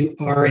go into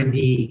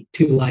R&D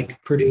to like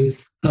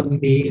produce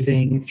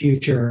amazing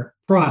future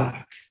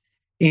products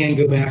and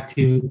go back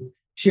to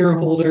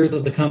shareholders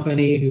of the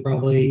company who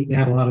probably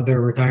have a lot of their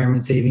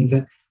retirement savings.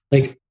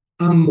 Like,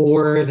 I'm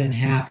more than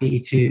happy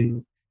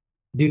to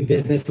do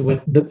business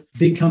with the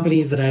big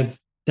companies that I've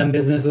done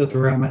business with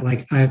throughout my,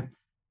 like, I've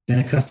been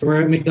a customer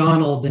at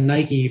McDonald's and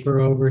Nike for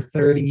over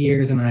 30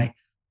 years. And I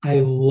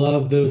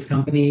love those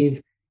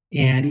companies.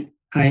 And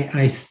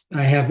I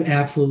have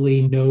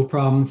absolutely no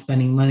problem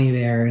spending money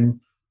there,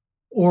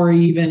 or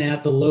even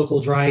at the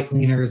local dry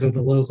cleaners or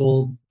the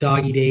local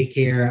doggy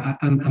daycare.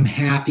 I'm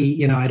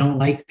happy. I don't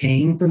like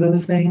paying for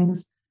those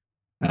things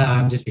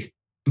just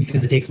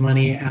because it takes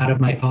money out of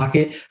my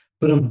pocket.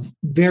 But I'm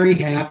very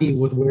happy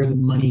with where the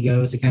money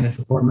goes to kind of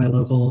support my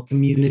local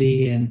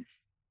community, and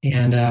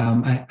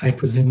I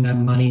presume that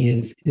money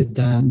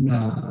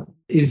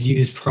is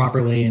used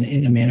properly and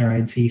in a manner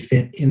I'd see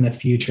fit in the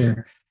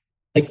future.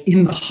 Like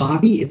in the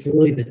hobby, it's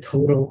really the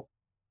total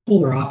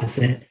polar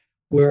opposite,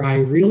 where I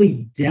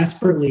really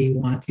desperately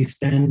want to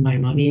spend my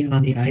money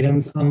on the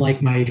items,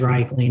 unlike my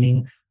dry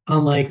cleaning,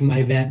 unlike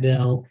my vet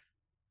bill,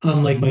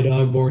 unlike my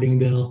dog boarding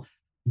bill.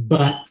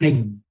 But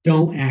I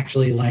don't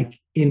actually like,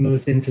 in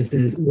most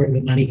instances, where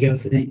the money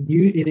goes. And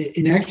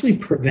it actually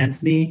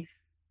prevents me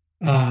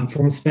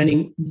from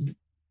spending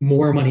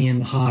more money in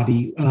the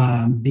hobby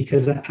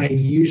because I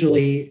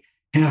usually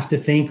have to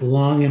think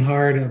long and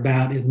hard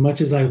about, as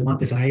much as I want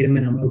this item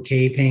and I'm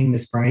okay paying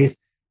this price,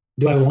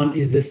 do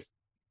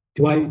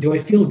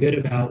I feel good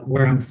about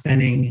where I'm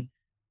spending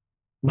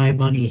my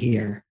money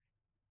here?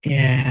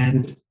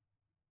 And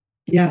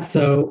Yeah,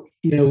 so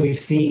we've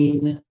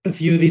seen a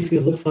few of these.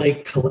 It looks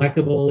like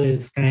Collectible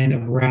is kind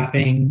of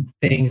wrapping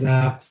things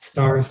up.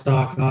 Star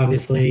Stock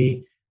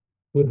obviously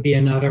would be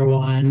another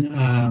one.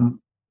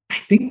 I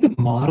think the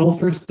model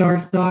for Star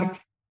Stock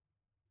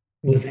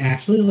was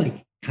actually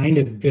like kind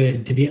of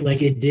good to be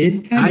like it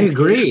did kind I of hit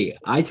agree.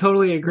 I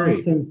totally on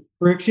agree. some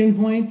friction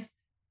points.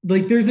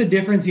 Like there's a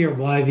difference here of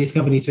why these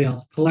companies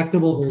failed.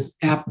 Collectible,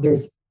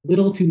 there's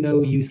little to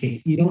no use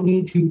case. You don't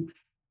need to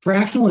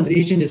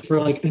fractionalization is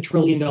for like $1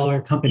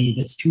 trillion company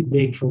that's too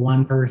big for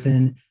one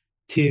person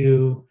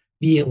to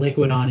be a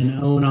liquid on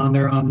and own on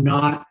their own,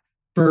 not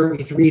for a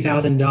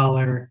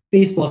 $3,000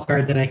 baseball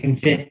card that I can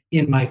fit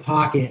in my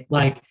pocket.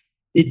 Like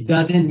it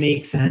doesn't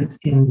make sense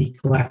in the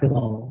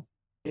collectible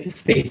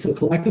space. So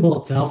collectible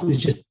itself is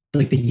just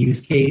like the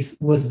use case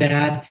was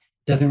bad,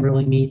 doesn't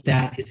really meet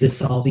that. Is this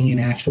solving an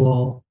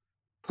actual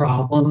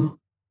problem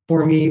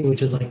for me,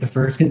 which is like the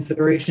first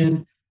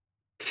consideration.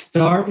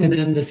 Start, and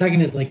then the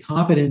second is like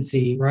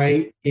competency,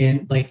 right?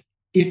 And like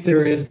if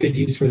there is good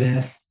use for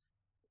this,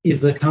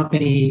 is the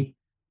company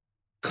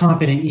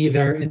competent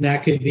either? And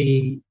that could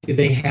be, do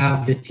they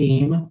have the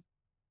team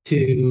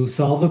to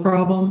solve the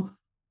problem?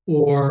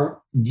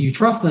 Or do you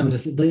trust them?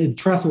 The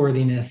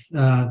trustworthiness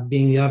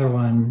being the other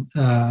one.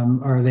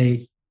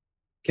 Can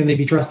they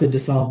be trusted to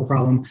solve the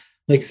problem?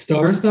 Like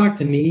Star Stock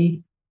to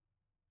me,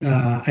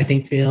 I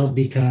think failed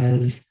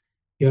because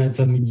you had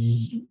some.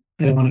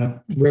 I don't want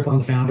to rip on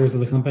the founders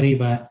of the company,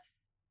 but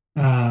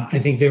I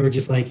think they were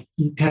just like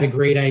had a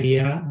great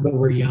idea, but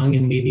were young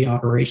and maybe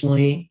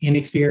operationally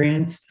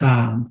inexperienced.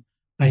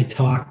 I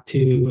talked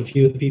to a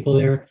few of the people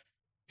there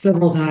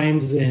several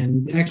times,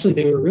 and actually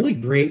they were really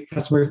great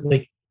customers.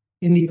 Like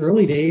in the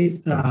early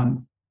days, I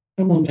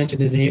won't mention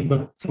his name,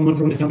 but someone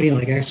from the company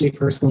like actually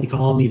personally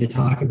called me to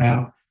talk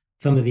about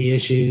some of the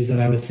issues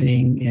that I was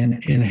seeing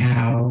and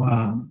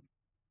how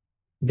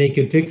they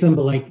could fix them,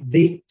 but like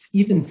they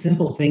even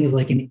simple things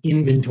like an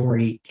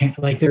inventory,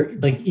 like their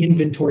like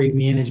inventory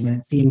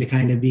management seemed to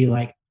kind of be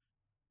like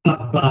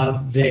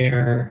above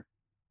their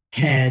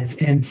heads.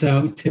 And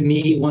so to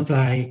me, once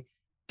I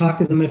talked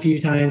to them a few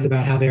times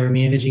about how they were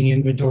managing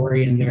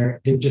inventory and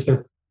their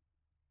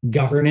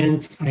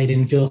governance, I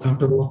didn't feel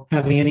comfortable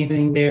having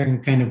anything there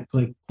and kind of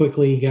like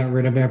quickly got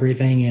rid of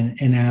everything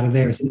and out of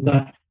there. So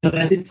that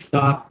did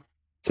stop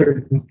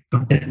certain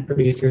content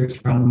producers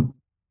from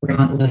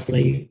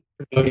relentlessly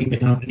promoting the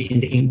company and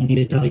taking money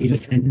to tell you to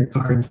send your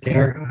cards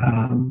there.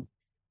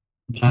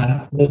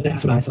 But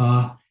that's what I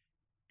saw.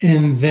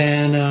 And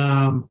then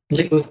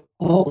like with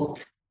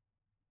Alt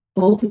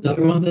is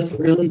another one that's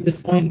really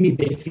disappointed me.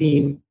 They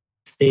seem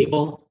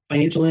stable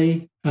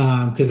financially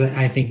because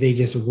I think they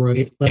just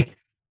wrote like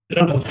I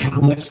don't know how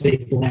much they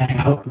bled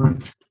out on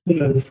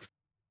those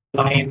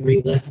buy and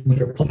relist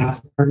their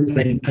platforms.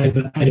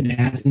 I'd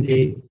imagine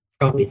they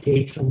probably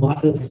take some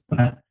losses,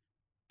 but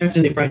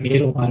actually they probably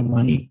made a lot of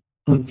money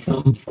on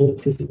some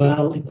folks as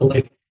well. But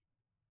like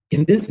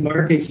in this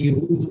market,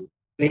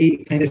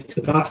 they kind of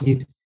took off.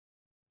 You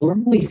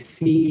normally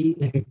see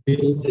like a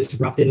real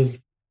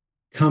disruptive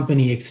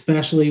company,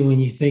 especially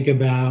when you think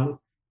about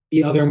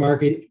the other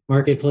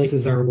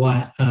marketplaces are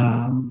what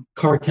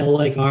cartel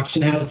like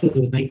auction houses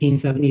with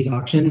 1970s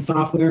auction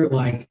software.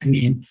 Like, I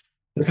mean,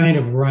 they're kind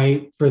of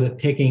right for the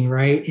picking,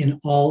 right? And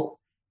Alt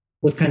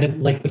was kind of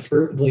like the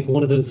first, like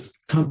one of those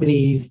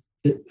companies,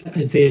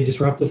 I'd say a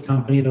disruptive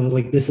company that was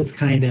like, this is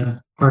kind of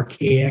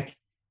archaic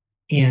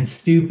and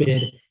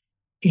stupid.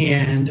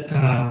 And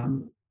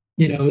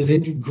it was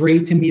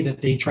great to me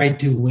that they tried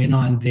to win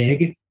on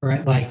VIG,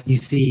 right? Like you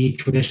see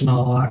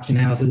traditional auction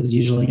houses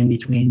usually in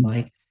between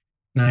like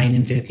 9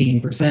 and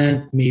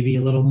 15%, maybe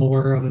a little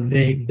more of a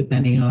VIG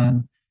depending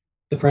on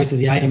the price of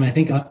the item. I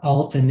think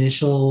Alt's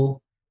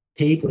initial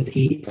take was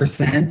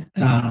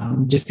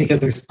 8%, just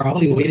because there's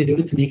probably a way to do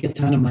it to make a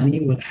ton of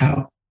money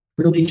without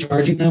really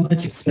charging that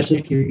much, especially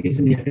if you're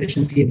using the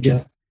efficiency of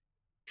just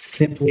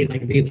simply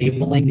like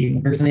relabeling the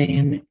owner's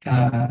name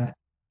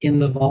in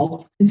the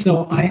vault. And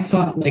so I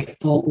thought like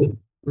Alt would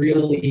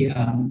really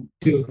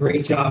do a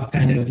great job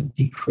kind of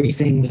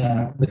decreasing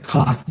the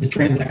cost, the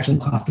transaction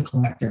cost the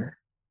collector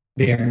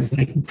bears,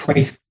 like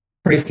price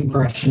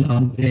compression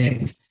on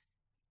VIGs.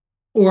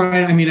 Or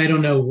I mean, I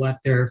don't know what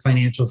their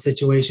financial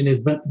situation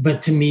is,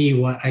 but to me,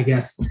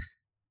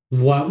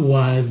 what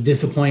was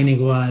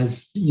disappointing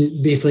was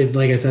basically,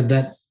 like I said,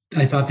 that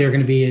I thought they were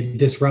going to be a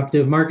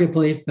disruptive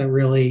marketplace that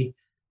really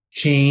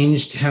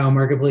changed how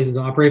marketplaces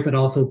operate, but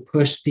also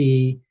pushed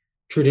the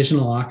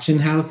traditional auction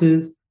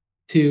houses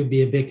to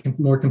be a bit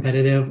more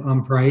competitive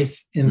on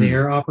price in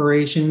their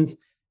operations.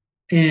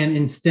 And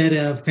instead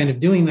of kind of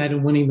doing that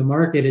and winning the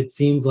market, it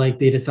seems like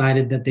they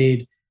decided that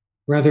they'd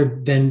rather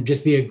than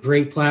just be a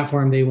great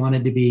platform, they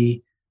wanted to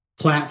be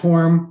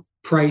platform,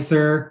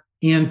 pricer,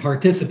 and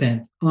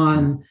participant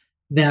on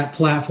that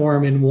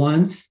platform. And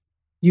once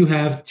you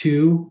have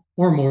two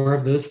or more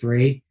of those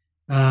three,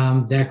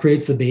 that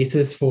creates the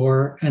basis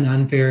for an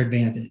unfair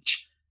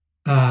advantage.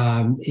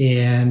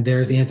 And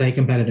there's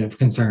anti-competitive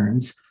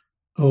concerns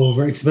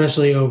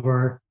especially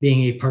over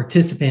being a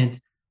participant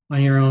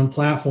on your own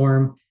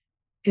platform.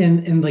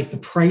 and like the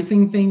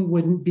pricing thing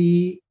wouldn't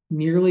be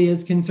nearly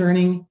as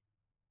concerning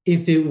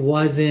if it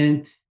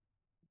wasn't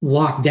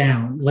locked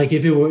down. Like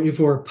if it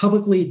were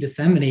publicly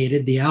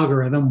disseminated, the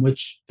algorithm,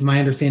 which to my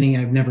understanding,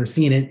 I've never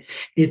seen it,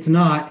 it's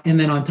not. And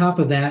then on top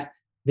of that,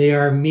 they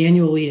are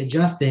manually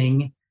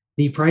adjusting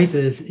the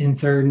prices in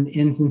certain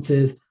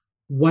instances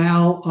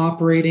while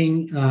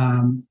operating,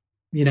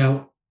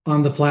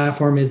 on the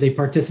platform as a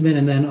participant,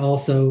 and then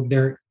also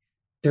their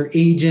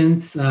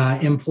agents,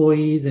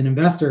 employees, and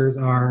investors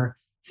are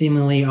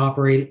seemingly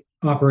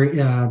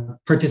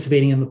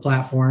participating in the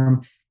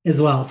platform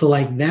as well. So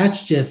like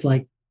that's just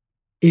like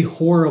a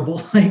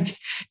horrible, like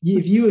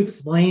if you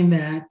explain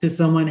that to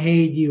someone,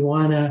 hey, do you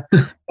want to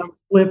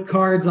flip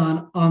cards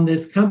on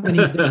this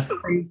company?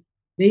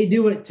 They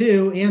do it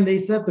too, and they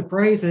set the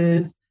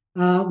prices.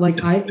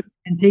 Like I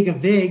and take a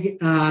vig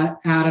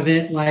out of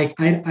it. Like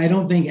I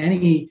don't think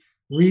any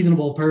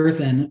reasonable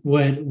person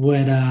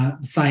would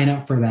sign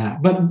up for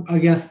that. But I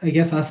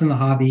guess us in the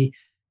hobby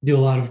do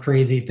a lot of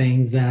crazy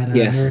things that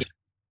yes.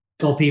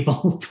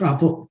 people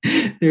probably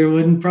there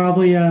wouldn't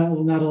probably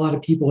not a lot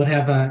of people would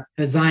have a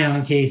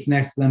Zion case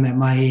next to them at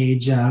my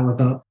age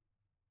with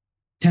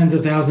tens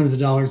of thousands of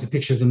dollars of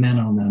pictures of men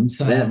on them.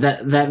 So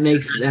that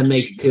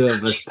makes two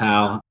of us,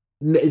 pal.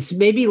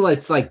 Maybe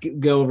let's like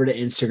go over to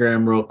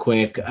Instagram real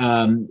quick,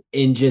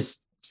 and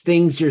just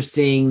things you're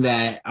seeing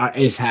that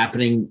is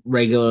happening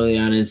regularly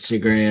on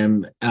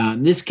Instagram.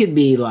 This could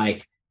be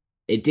like,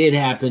 it did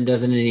happen,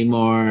 doesn't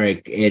anymore.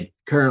 It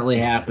currently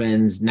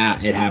happens. Now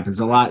it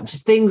happens a lot.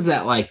 Just things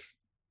that like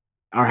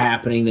are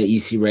happening that you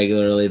see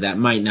regularly that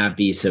might not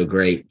be so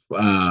great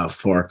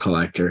for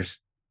collectors.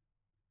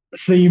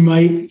 So you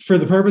might, for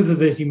the purpose of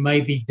this, you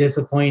might be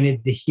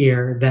disappointed to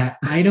hear that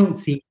I don't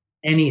see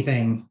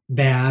anything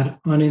bad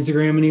on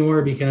Instagram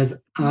anymore, because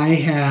I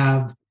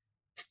have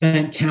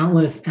spent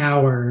countless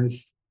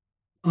hours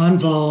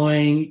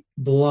unfollowing,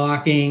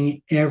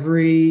 blocking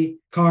every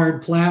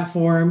card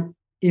platform,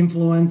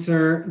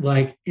 influencer,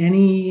 like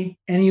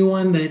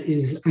anyone that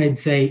is, I'd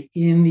say,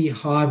 in the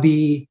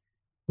hobby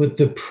with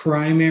the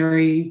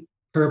primary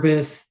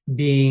purpose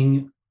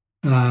being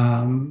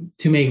to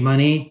make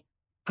money.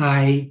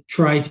 I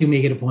try to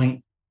make it a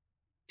point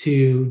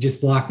to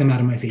just block them out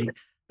of my feed.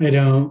 I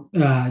don't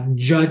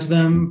judge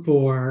them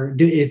for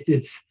it.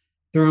 It's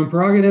their own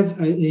prerogative.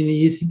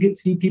 You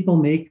see people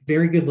make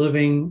very good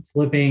living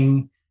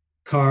flipping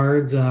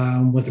cards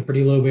with a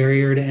pretty low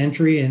barrier to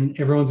entry, and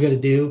everyone's got to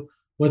do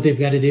what they've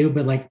got to do.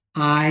 But like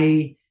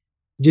I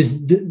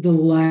just the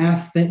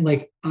last thing,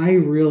 like I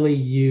really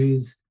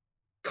use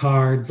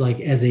cards like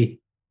as a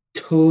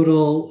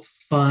total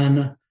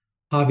fun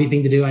hobby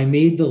thing to do. I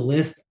made the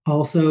list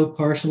also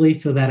partially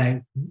so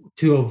that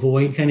to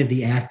avoid kind of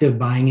the active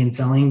buying and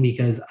selling,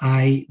 because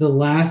the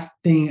last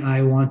thing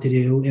I want to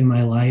do in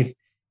my life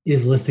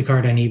is list a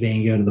card on eBay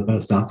and go to the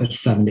post office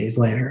 7 days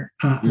later.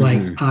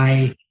 Like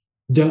I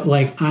don't,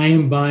 like I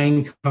am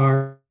buying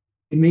cards.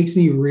 It makes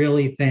me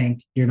really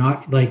think you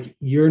don't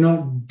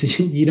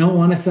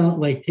want to sell,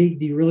 like do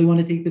you really want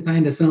to take the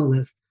time to sell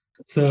this?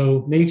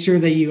 So make sure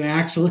that you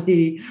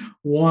actually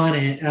want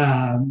it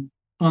on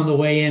the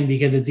way in,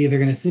 because it's either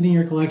going to sit in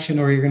your collection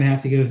or you're going to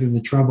have to go through the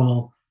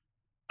trouble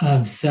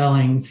of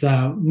selling.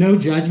 So no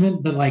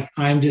judgment, but like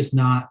I'm just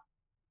not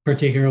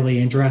particularly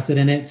interested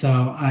in it.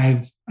 So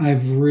I've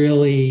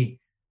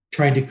really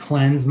tried to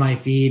cleanse my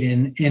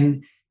feed,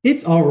 and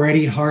it's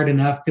already hard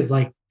enough because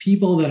like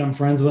people that I'm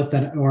friends with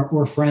that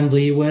or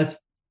friendly with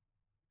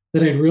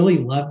that I'd really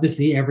love to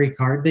see every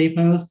card they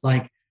post.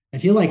 Like I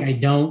feel like I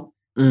don't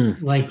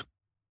like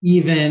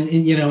even,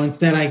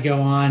 instead I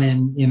go on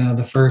and,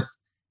 the first,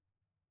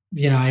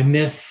 I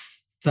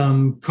miss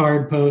some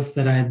card posts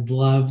that I'd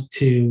love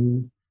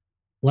to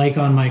like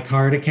on my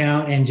card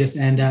account and just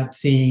end up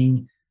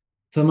seeing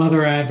some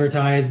other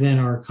advertisement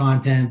or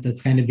content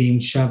that's kind of being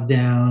shoved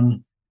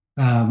down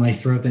my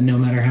throat that no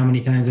matter how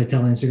many times I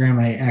tell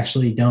Instagram I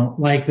actually don't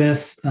like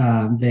this,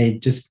 they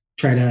just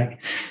try to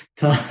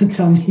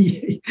tell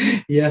me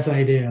yes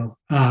I do.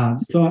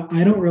 So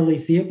I don't really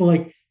see it, but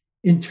like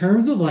in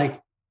terms of like,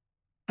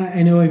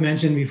 I know I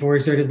mentioned before we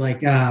started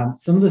like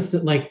some of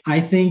the like I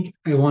think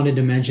I wanted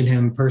to mention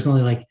him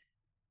personally, like I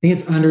think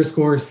it's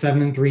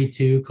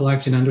 _732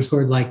 collection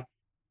 _ like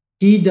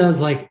he does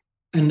like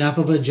enough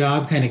of a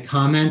job kind of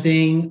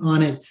commenting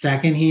on it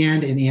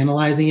secondhand and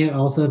analyzing it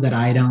also that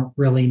I don't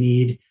really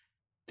need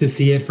to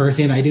see it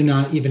firsthand. I do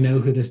not even know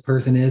who this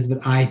person is,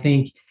 but I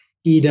think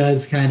he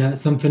does kind of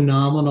some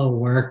phenomenal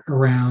work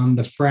around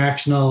the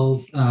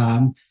fractionals.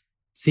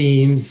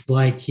 Seems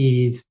like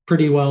he's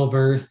pretty well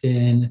versed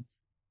in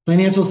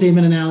financial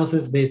statement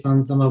analysis based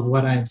on some of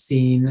what I've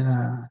seen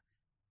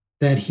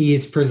that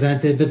he's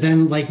presented. But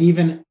then like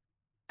even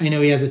I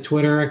know he has a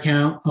Twitter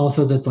account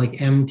also that's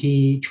like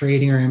MT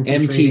Trading or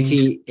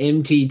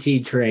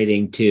MTT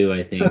Trading too,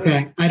 I think.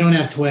 Okay, I don't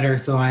have Twitter,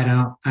 so I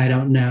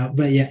don't know.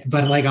 But yeah,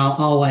 but like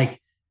I'll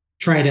like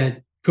try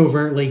to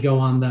covertly go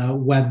on the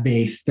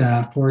web-based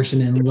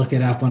portion and look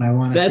it up when I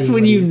want to. That's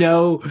when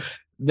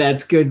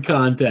that's good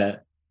content.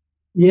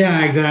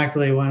 Yeah,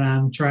 exactly. When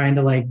I'm trying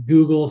to like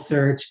Google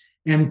search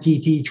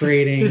MTT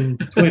trading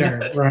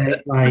Twitter,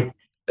 right? Like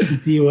to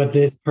see what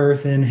this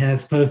person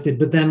has posted.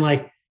 But then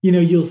like,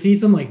 you'll see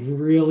some like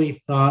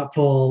really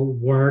thoughtful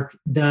work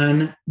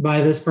done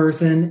by this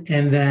person.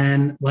 And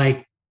then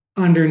like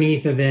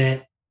underneath of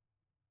it,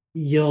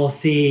 you'll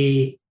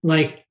see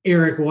like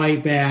Eric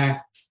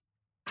Whiteback's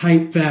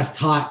Hype Fest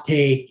hot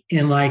take,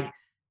 and like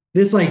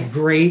this like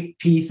great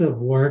piece of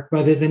work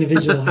by this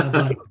individual have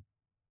like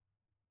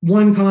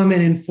one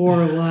comment and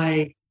 4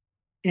 likes,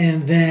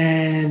 and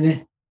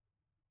then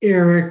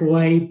Eric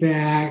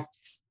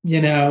Whiteback's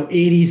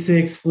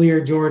 86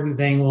 Fleer Jordan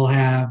thing will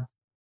have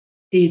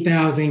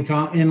 8,000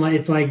 and like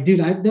it's like,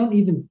 dude, I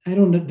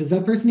don't know, does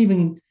that person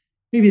even,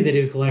 maybe they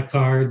do collect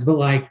cards, but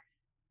like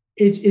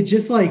it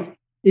just like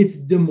it's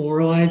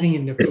demoralizing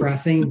and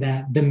depressing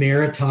that the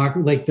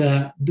meritocracy, like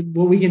the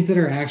what we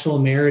consider actual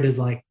merit is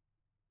like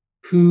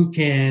who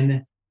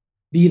can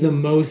be the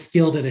most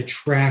skilled at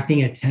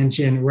attracting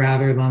attention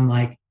rather than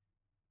like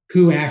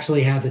who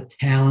actually has a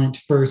talent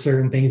for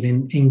certain things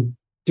and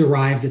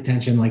derives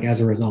attention like as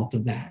a result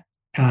of that.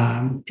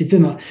 It's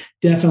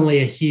definitely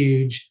a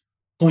huge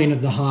point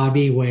of the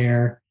hobby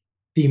where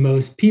the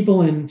most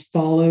people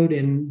followed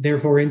and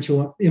therefore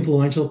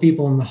influential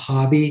people in the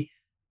hobby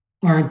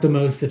aren't the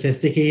most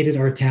sophisticated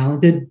or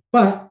talented,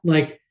 but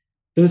like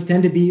those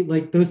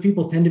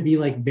people tend to be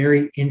like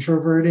very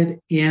introverted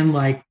and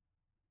like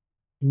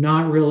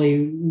not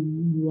really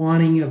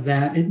wanting of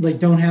that, like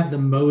don't have the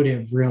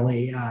motive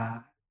really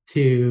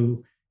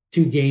to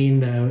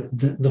gain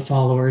the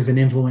followers and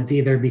influence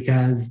either,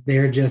 because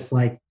they're just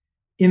like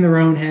in their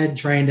own head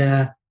trying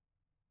to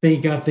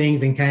think up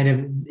things and kind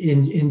of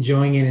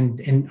enjoying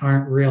it and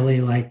aren't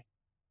really like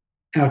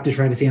out to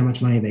try to see how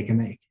much money they can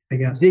make, I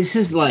guess. This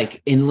is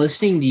like, in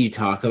listening to you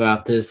talk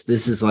about this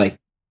is like,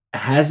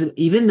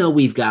 even though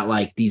we've got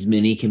like these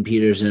mini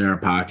computers in our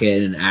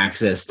pocket and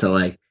access to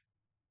like,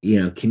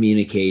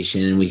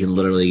 communication, and we can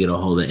literally get a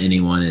hold of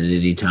anyone at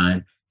any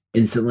time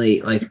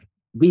instantly, like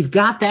we've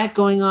got that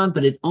going on,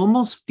 but it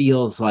almost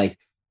feels like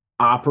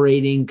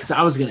operating, because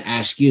I was going to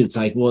ask you, it's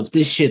like, well, if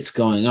this shit's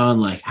going on,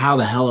 like how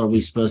the hell are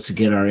we supposed to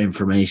get our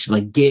information,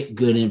 like get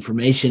good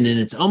information? And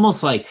it's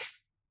almost like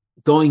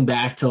going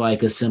back to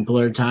like a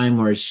simpler time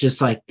where it's just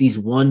like these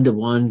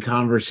one-to-one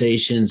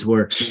conversations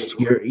where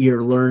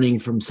you're learning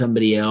from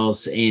somebody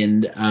else,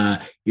 and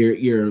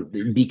you're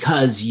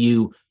because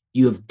you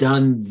have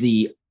done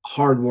the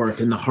hard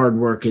work, and the hard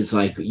work is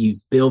like you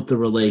built the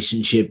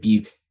relationship,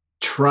 you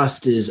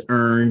trust is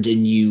earned,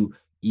 and you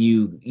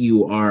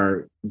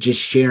are just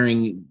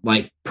sharing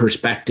like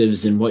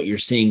perspectives and what you're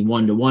seeing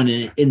one-to-one,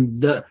 and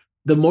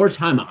the more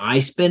time I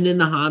spend in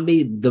the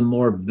hobby, the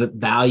more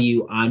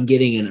value I'm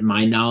getting, and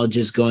my knowledge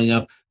is going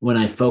up when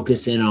I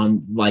focus in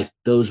on like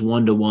those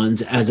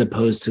one-to-ones, as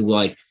opposed to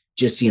like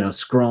just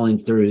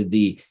scrolling through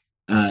the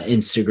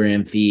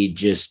Instagram feed,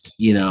 just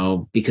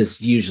because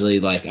usually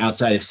like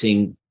outside of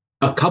seeing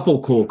a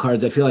couple cool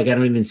cards, I feel like I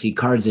don't even see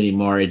cards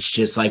anymore. It's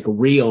just like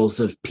reels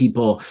of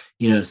people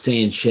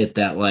saying shit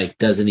that like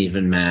doesn't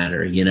even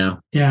matter. Yeah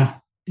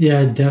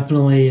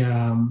definitely.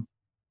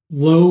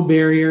 Low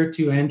barrier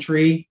to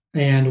entry,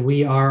 and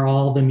we are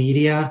all the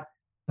media,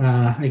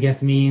 I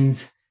guess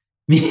means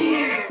means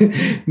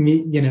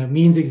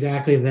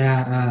exactly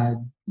that.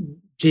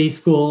 J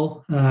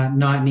school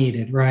not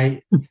needed,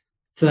 right?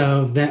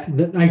 So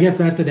that I guess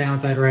that's a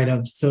downside, right,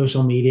 of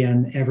social media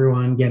and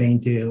everyone getting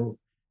to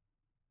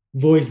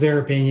voice their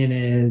opinion,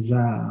 is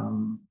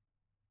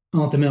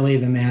ultimately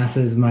the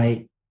masses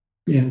might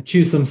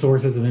choose some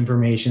sources of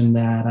information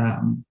that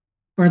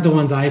aren't the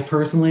ones I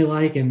personally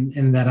like,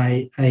 and that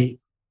I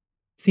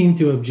seem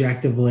to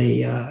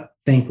objectively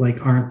think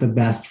like aren't the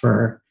best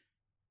for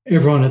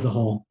everyone as a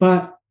whole.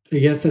 But I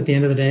guess at the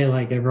end of the day,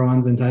 like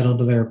everyone's entitled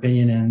to their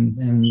opinion,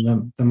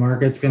 and the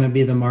market's going to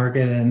be the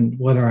market, and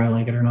whether I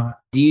like it or not.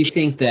 Do you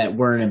think that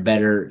we're in a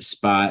better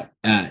spot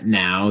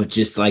now,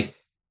 just like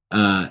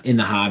in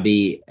the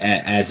hobby,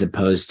 as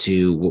opposed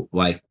to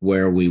like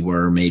where we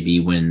were maybe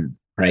when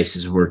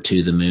prices were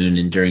to the moon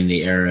and during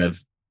the era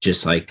of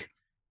just like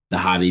the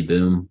hobby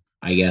boom,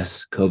 I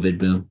guess, COVID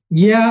boom?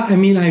 Yeah, I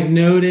mean, I've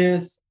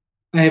noticed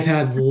I've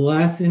had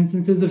less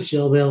instances of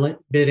shill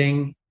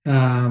bidding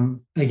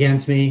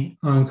against me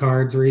on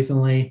cards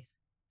recently.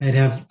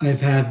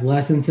 I've had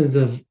less instances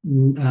of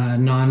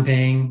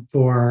non-paying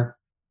for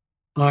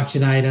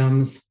auction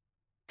items.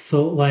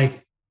 So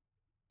like,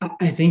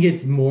 I think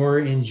it's more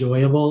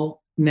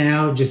enjoyable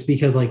now, just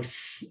because like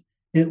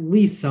at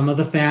least some of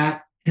the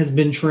fat has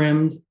been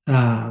trimmed.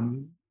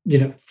 Fraud,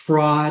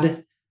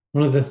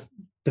 one of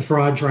the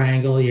fraud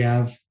triangle, you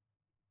have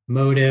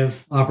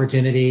motive,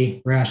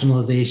 opportunity,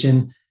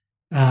 rationalization.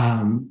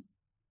 The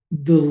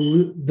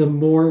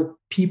more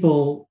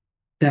people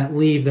that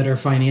leave that are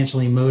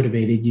financially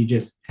motivated, you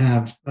just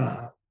have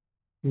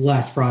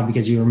less fraud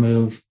because you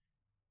remove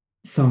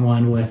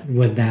someone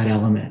with that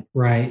element,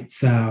 right?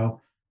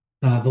 So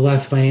the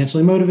less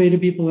financially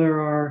motivated people there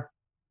are,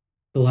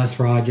 the less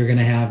fraud you're going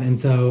to have. And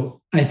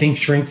so I think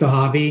shrink the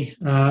hobby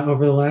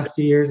over the last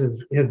 2 years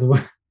has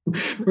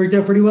worked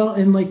out pretty well.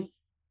 And like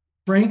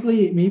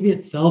frankly, maybe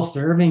it's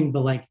self-serving,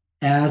 but like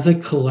as a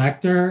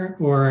collector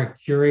or a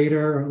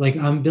curator, like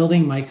I'm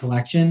building my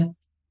collection,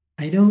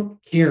 I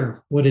don't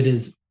care what it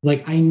is.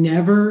 Like I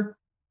never,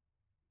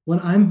 when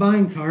I'm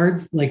buying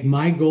cards, like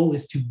my goal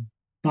is to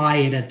buy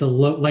it at the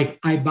low. Like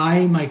I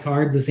buy my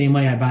cards the same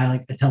way I buy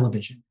like a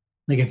television.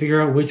 Like I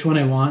figure out which one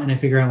I want, and I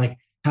figure out like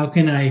how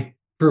can I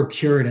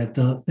procure it at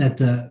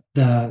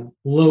the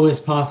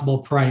lowest possible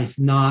price,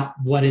 not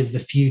what is the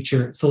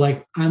future. So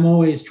like I'm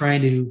always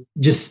trying to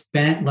just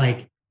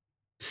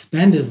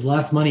spend as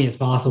less money as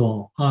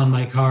possible on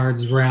my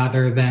cards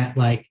rather than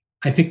like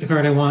I pick the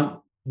card I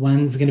want.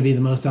 When's going to be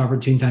the most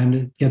opportune time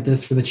to get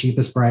this for the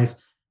cheapest price,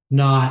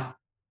 not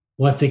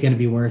what's it going to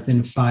be worth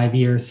in 5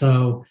 years.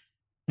 So,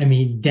 I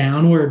mean,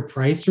 downward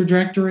price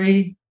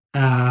trajectory.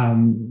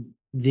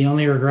 The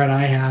only regret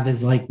I have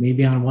is like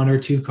maybe on one or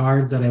two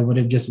cards that I would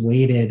have just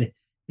waited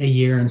a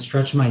year and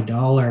stretched my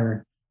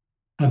dollar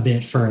a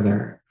bit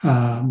further.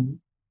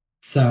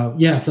 So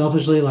yeah,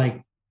 selfishly,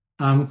 like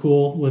I'm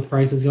cool with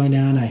prices going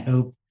down. I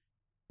hope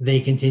they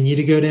continue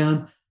to go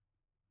down.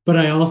 But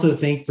I also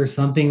think for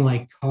something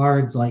like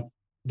cards, like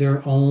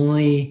they're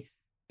only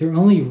they're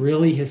only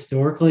really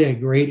historically a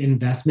great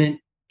investment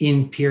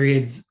in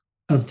periods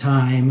of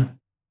time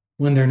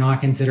when they're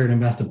not considered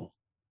investable.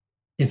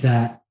 If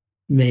that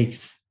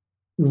makes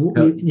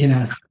Oh,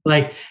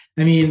 like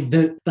I mean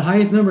the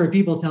highest number of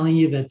people telling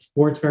you that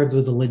sports cards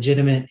was a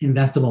legitimate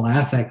investable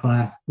asset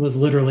class was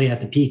literally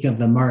at the peak of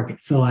the market.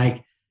 So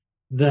like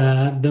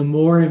the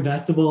more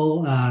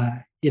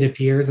investable it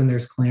appears and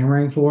there's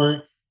clamoring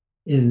for,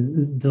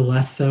 the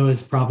less so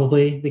is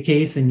probably the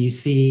case. And you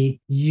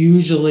see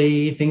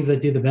usually things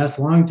that do the best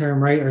long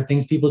term, right, are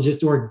things people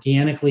just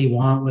organically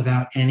want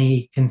without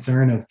any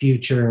concern of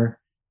future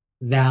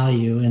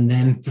value. And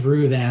then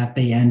through that,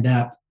 they end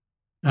up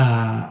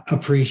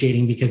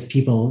appreciating because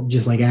people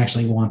just like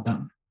actually want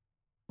them.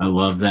 I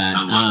love that.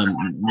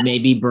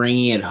 Maybe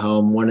bringing it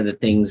home. One of the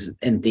things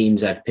and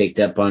themes I've picked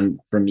up on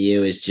from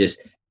you is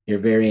just you're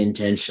very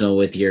intentional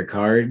with your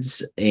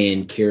cards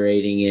and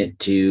curating it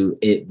to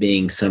it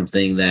being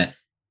something that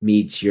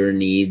meets your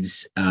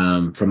needs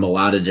from a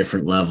lot of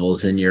different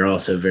levels. And you're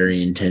also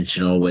very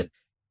intentional with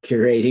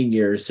curating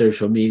your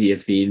social media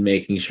feed,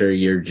 making sure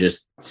you're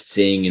just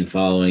seeing and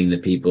following the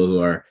people who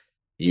are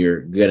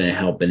you're going to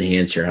help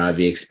enhance your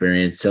hobby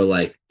experience. So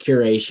like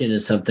curation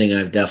is something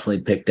I've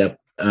definitely picked up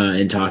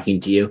in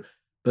talking to you.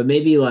 But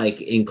maybe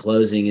like in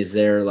closing, is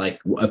there like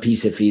a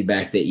piece of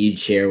feedback that you'd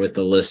share with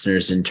the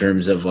listeners in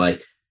terms of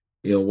like,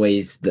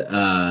 ways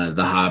the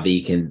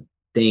hobby can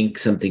think,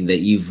 something that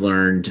you've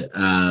learned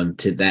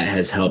to that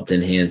has helped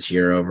enhance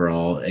your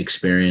overall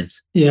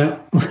experience? Yeah.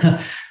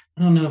 I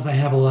don't know if I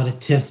have a lot of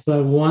tips,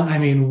 but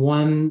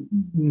one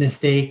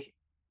mistake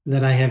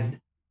that I have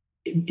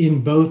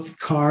in both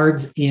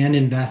cards and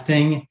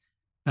investing,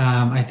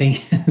 I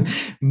think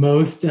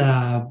most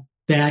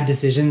bad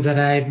decisions that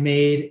I've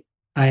made,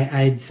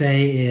 I'd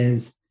say,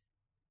 is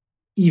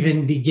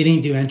even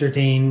beginning to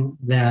entertain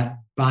that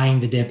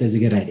buying the dip is a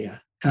good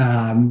idea.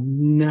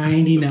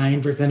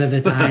 99% of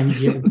the time,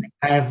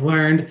 I've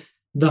learned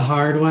the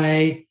hard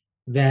way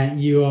that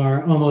you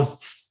are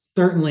almost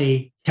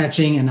certainly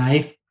catching a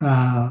knife.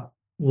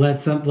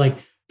 Let some like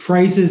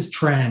prices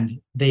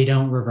trend, they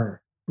don't revert,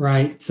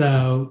 right?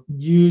 So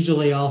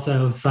usually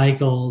also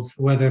cycles,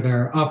 whether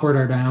they're upward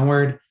or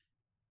downward,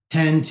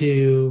 tend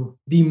to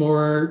be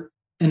more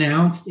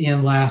announced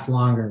and last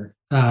longer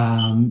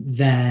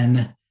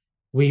than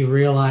we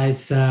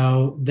realize.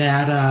 So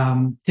that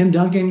Tim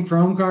Duncan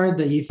Chrome card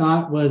that you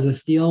thought was a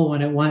steal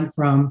when it went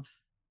from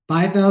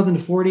 5,000 to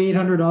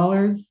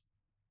 $4,800,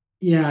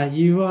 yeah,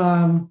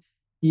 you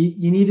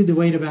needed to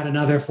wait about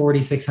another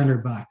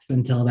 4,600 bucks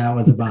until that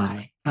was a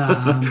buy.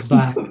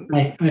 But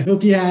I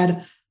hope you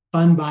had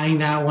fun buying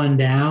that one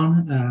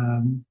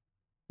down.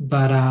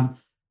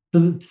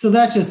 So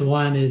that's just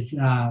one is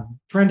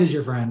friend is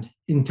your friend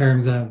in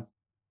terms of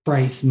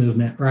price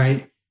movement,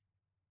 right?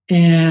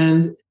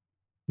 And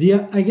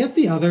I guess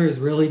the other is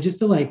really just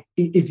to like,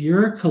 if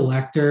you're a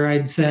collector,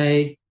 I'd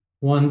say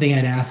one thing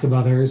I'd ask of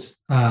others,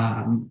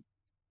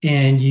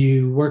 and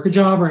you work a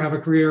job or have a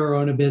career or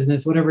own a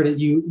business, whatever it is,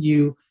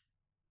 you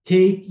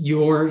take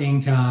your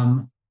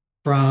income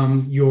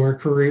from your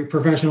career,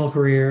 professional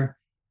career,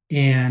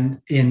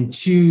 and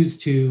choose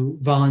to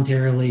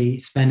voluntarily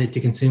spend it to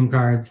consume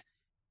cards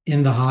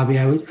in the hobby.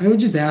 I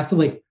would just ask to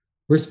like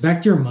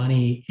respect your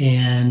money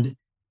and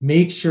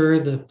make sure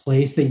the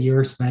place that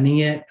you're spending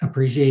it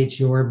appreciates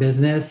your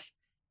business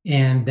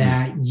and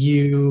that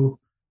you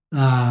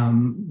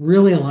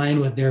really align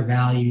with their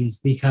values,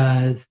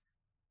 because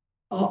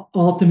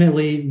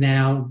ultimately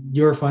now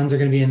your funds are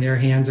going to be in their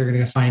hands, are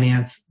going to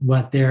finance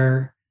what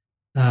their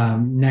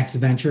next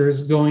venture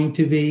is going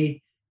to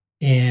be.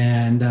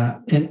 And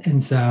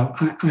so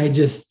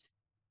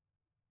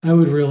I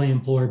would really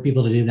implore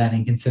people to do that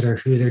and consider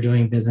who they're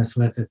doing business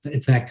with,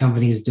 if that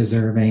company is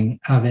deserving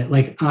of it.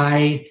 Like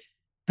I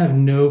have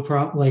no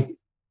problem,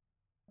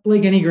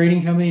 like any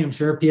grading company, I'm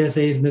sure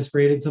PSA's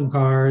misgraded some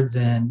cards,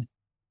 and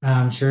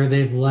I'm sure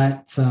they've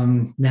let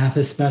some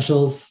Mathis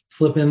specials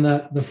slip in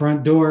the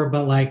front door,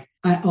 but like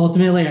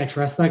ultimately I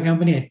trust that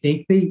company. I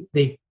think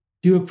they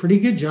do a pretty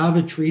good job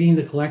of treating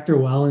the collector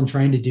well and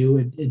trying to do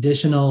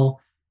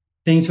additional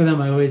things for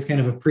them. I always kind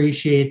of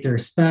appreciate their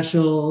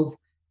specials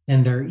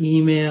and their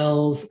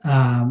emails.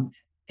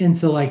 And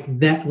so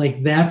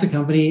that's a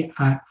company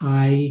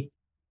I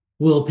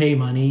will pay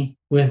money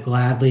with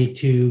gladly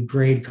to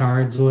grade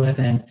cards with.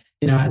 And,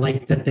 I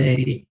like that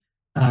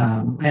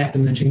I have to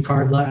mention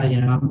card letter.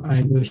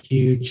 I'm a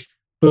huge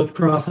both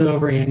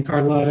crossover and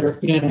card letter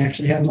fan. I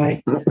actually have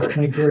my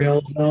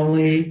Grails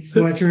only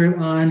sweatshirt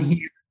on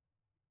here.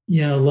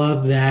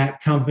 Love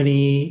that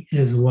company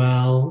as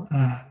well.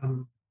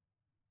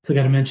 So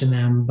got to mention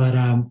them, but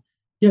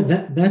yeah,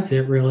 that's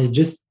it really.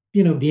 Just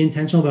be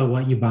intentional about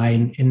what you buy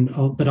and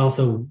but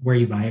also where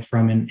you buy it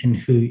from and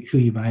who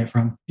you buy it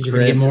from. You're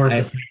going to get more of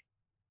this.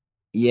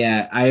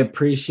 Yeah, I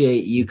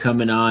appreciate you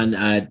coming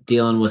on,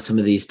 dealing with some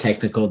of these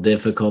technical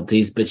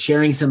difficulties, but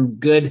sharing some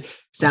good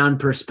sound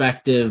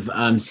perspective.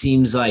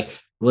 Seems like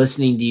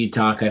listening to you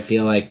talk, I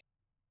feel like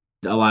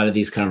a lot of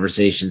these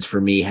conversations for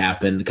me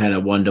happen kind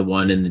of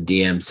one-to-one in the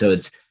DM. So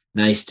it's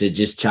nice to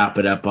just chop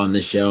it up on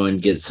the show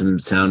and get some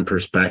sound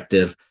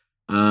perspective.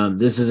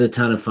 This was a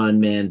ton of fun,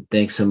 man.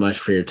 Thanks so much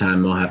for your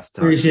time. We'll have to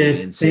talk. Appreciate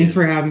it. Thanks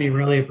for having me.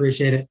 Really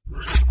appreciate it.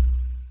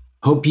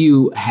 Hope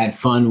you had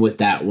fun with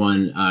that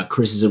one.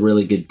 Chris is a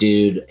really good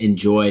dude.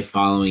 Enjoy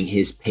following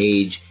his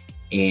page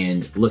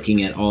and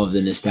looking at all of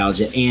the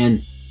nostalgia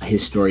and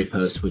his story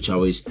posts, which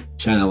always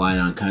shine a light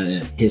on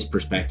kind of his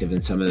perspective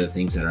and some of the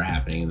things that are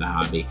happening in the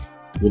hobby.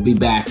 We'll be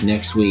back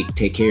next week.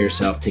 Take care of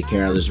yourself. Take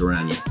care of others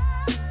around you.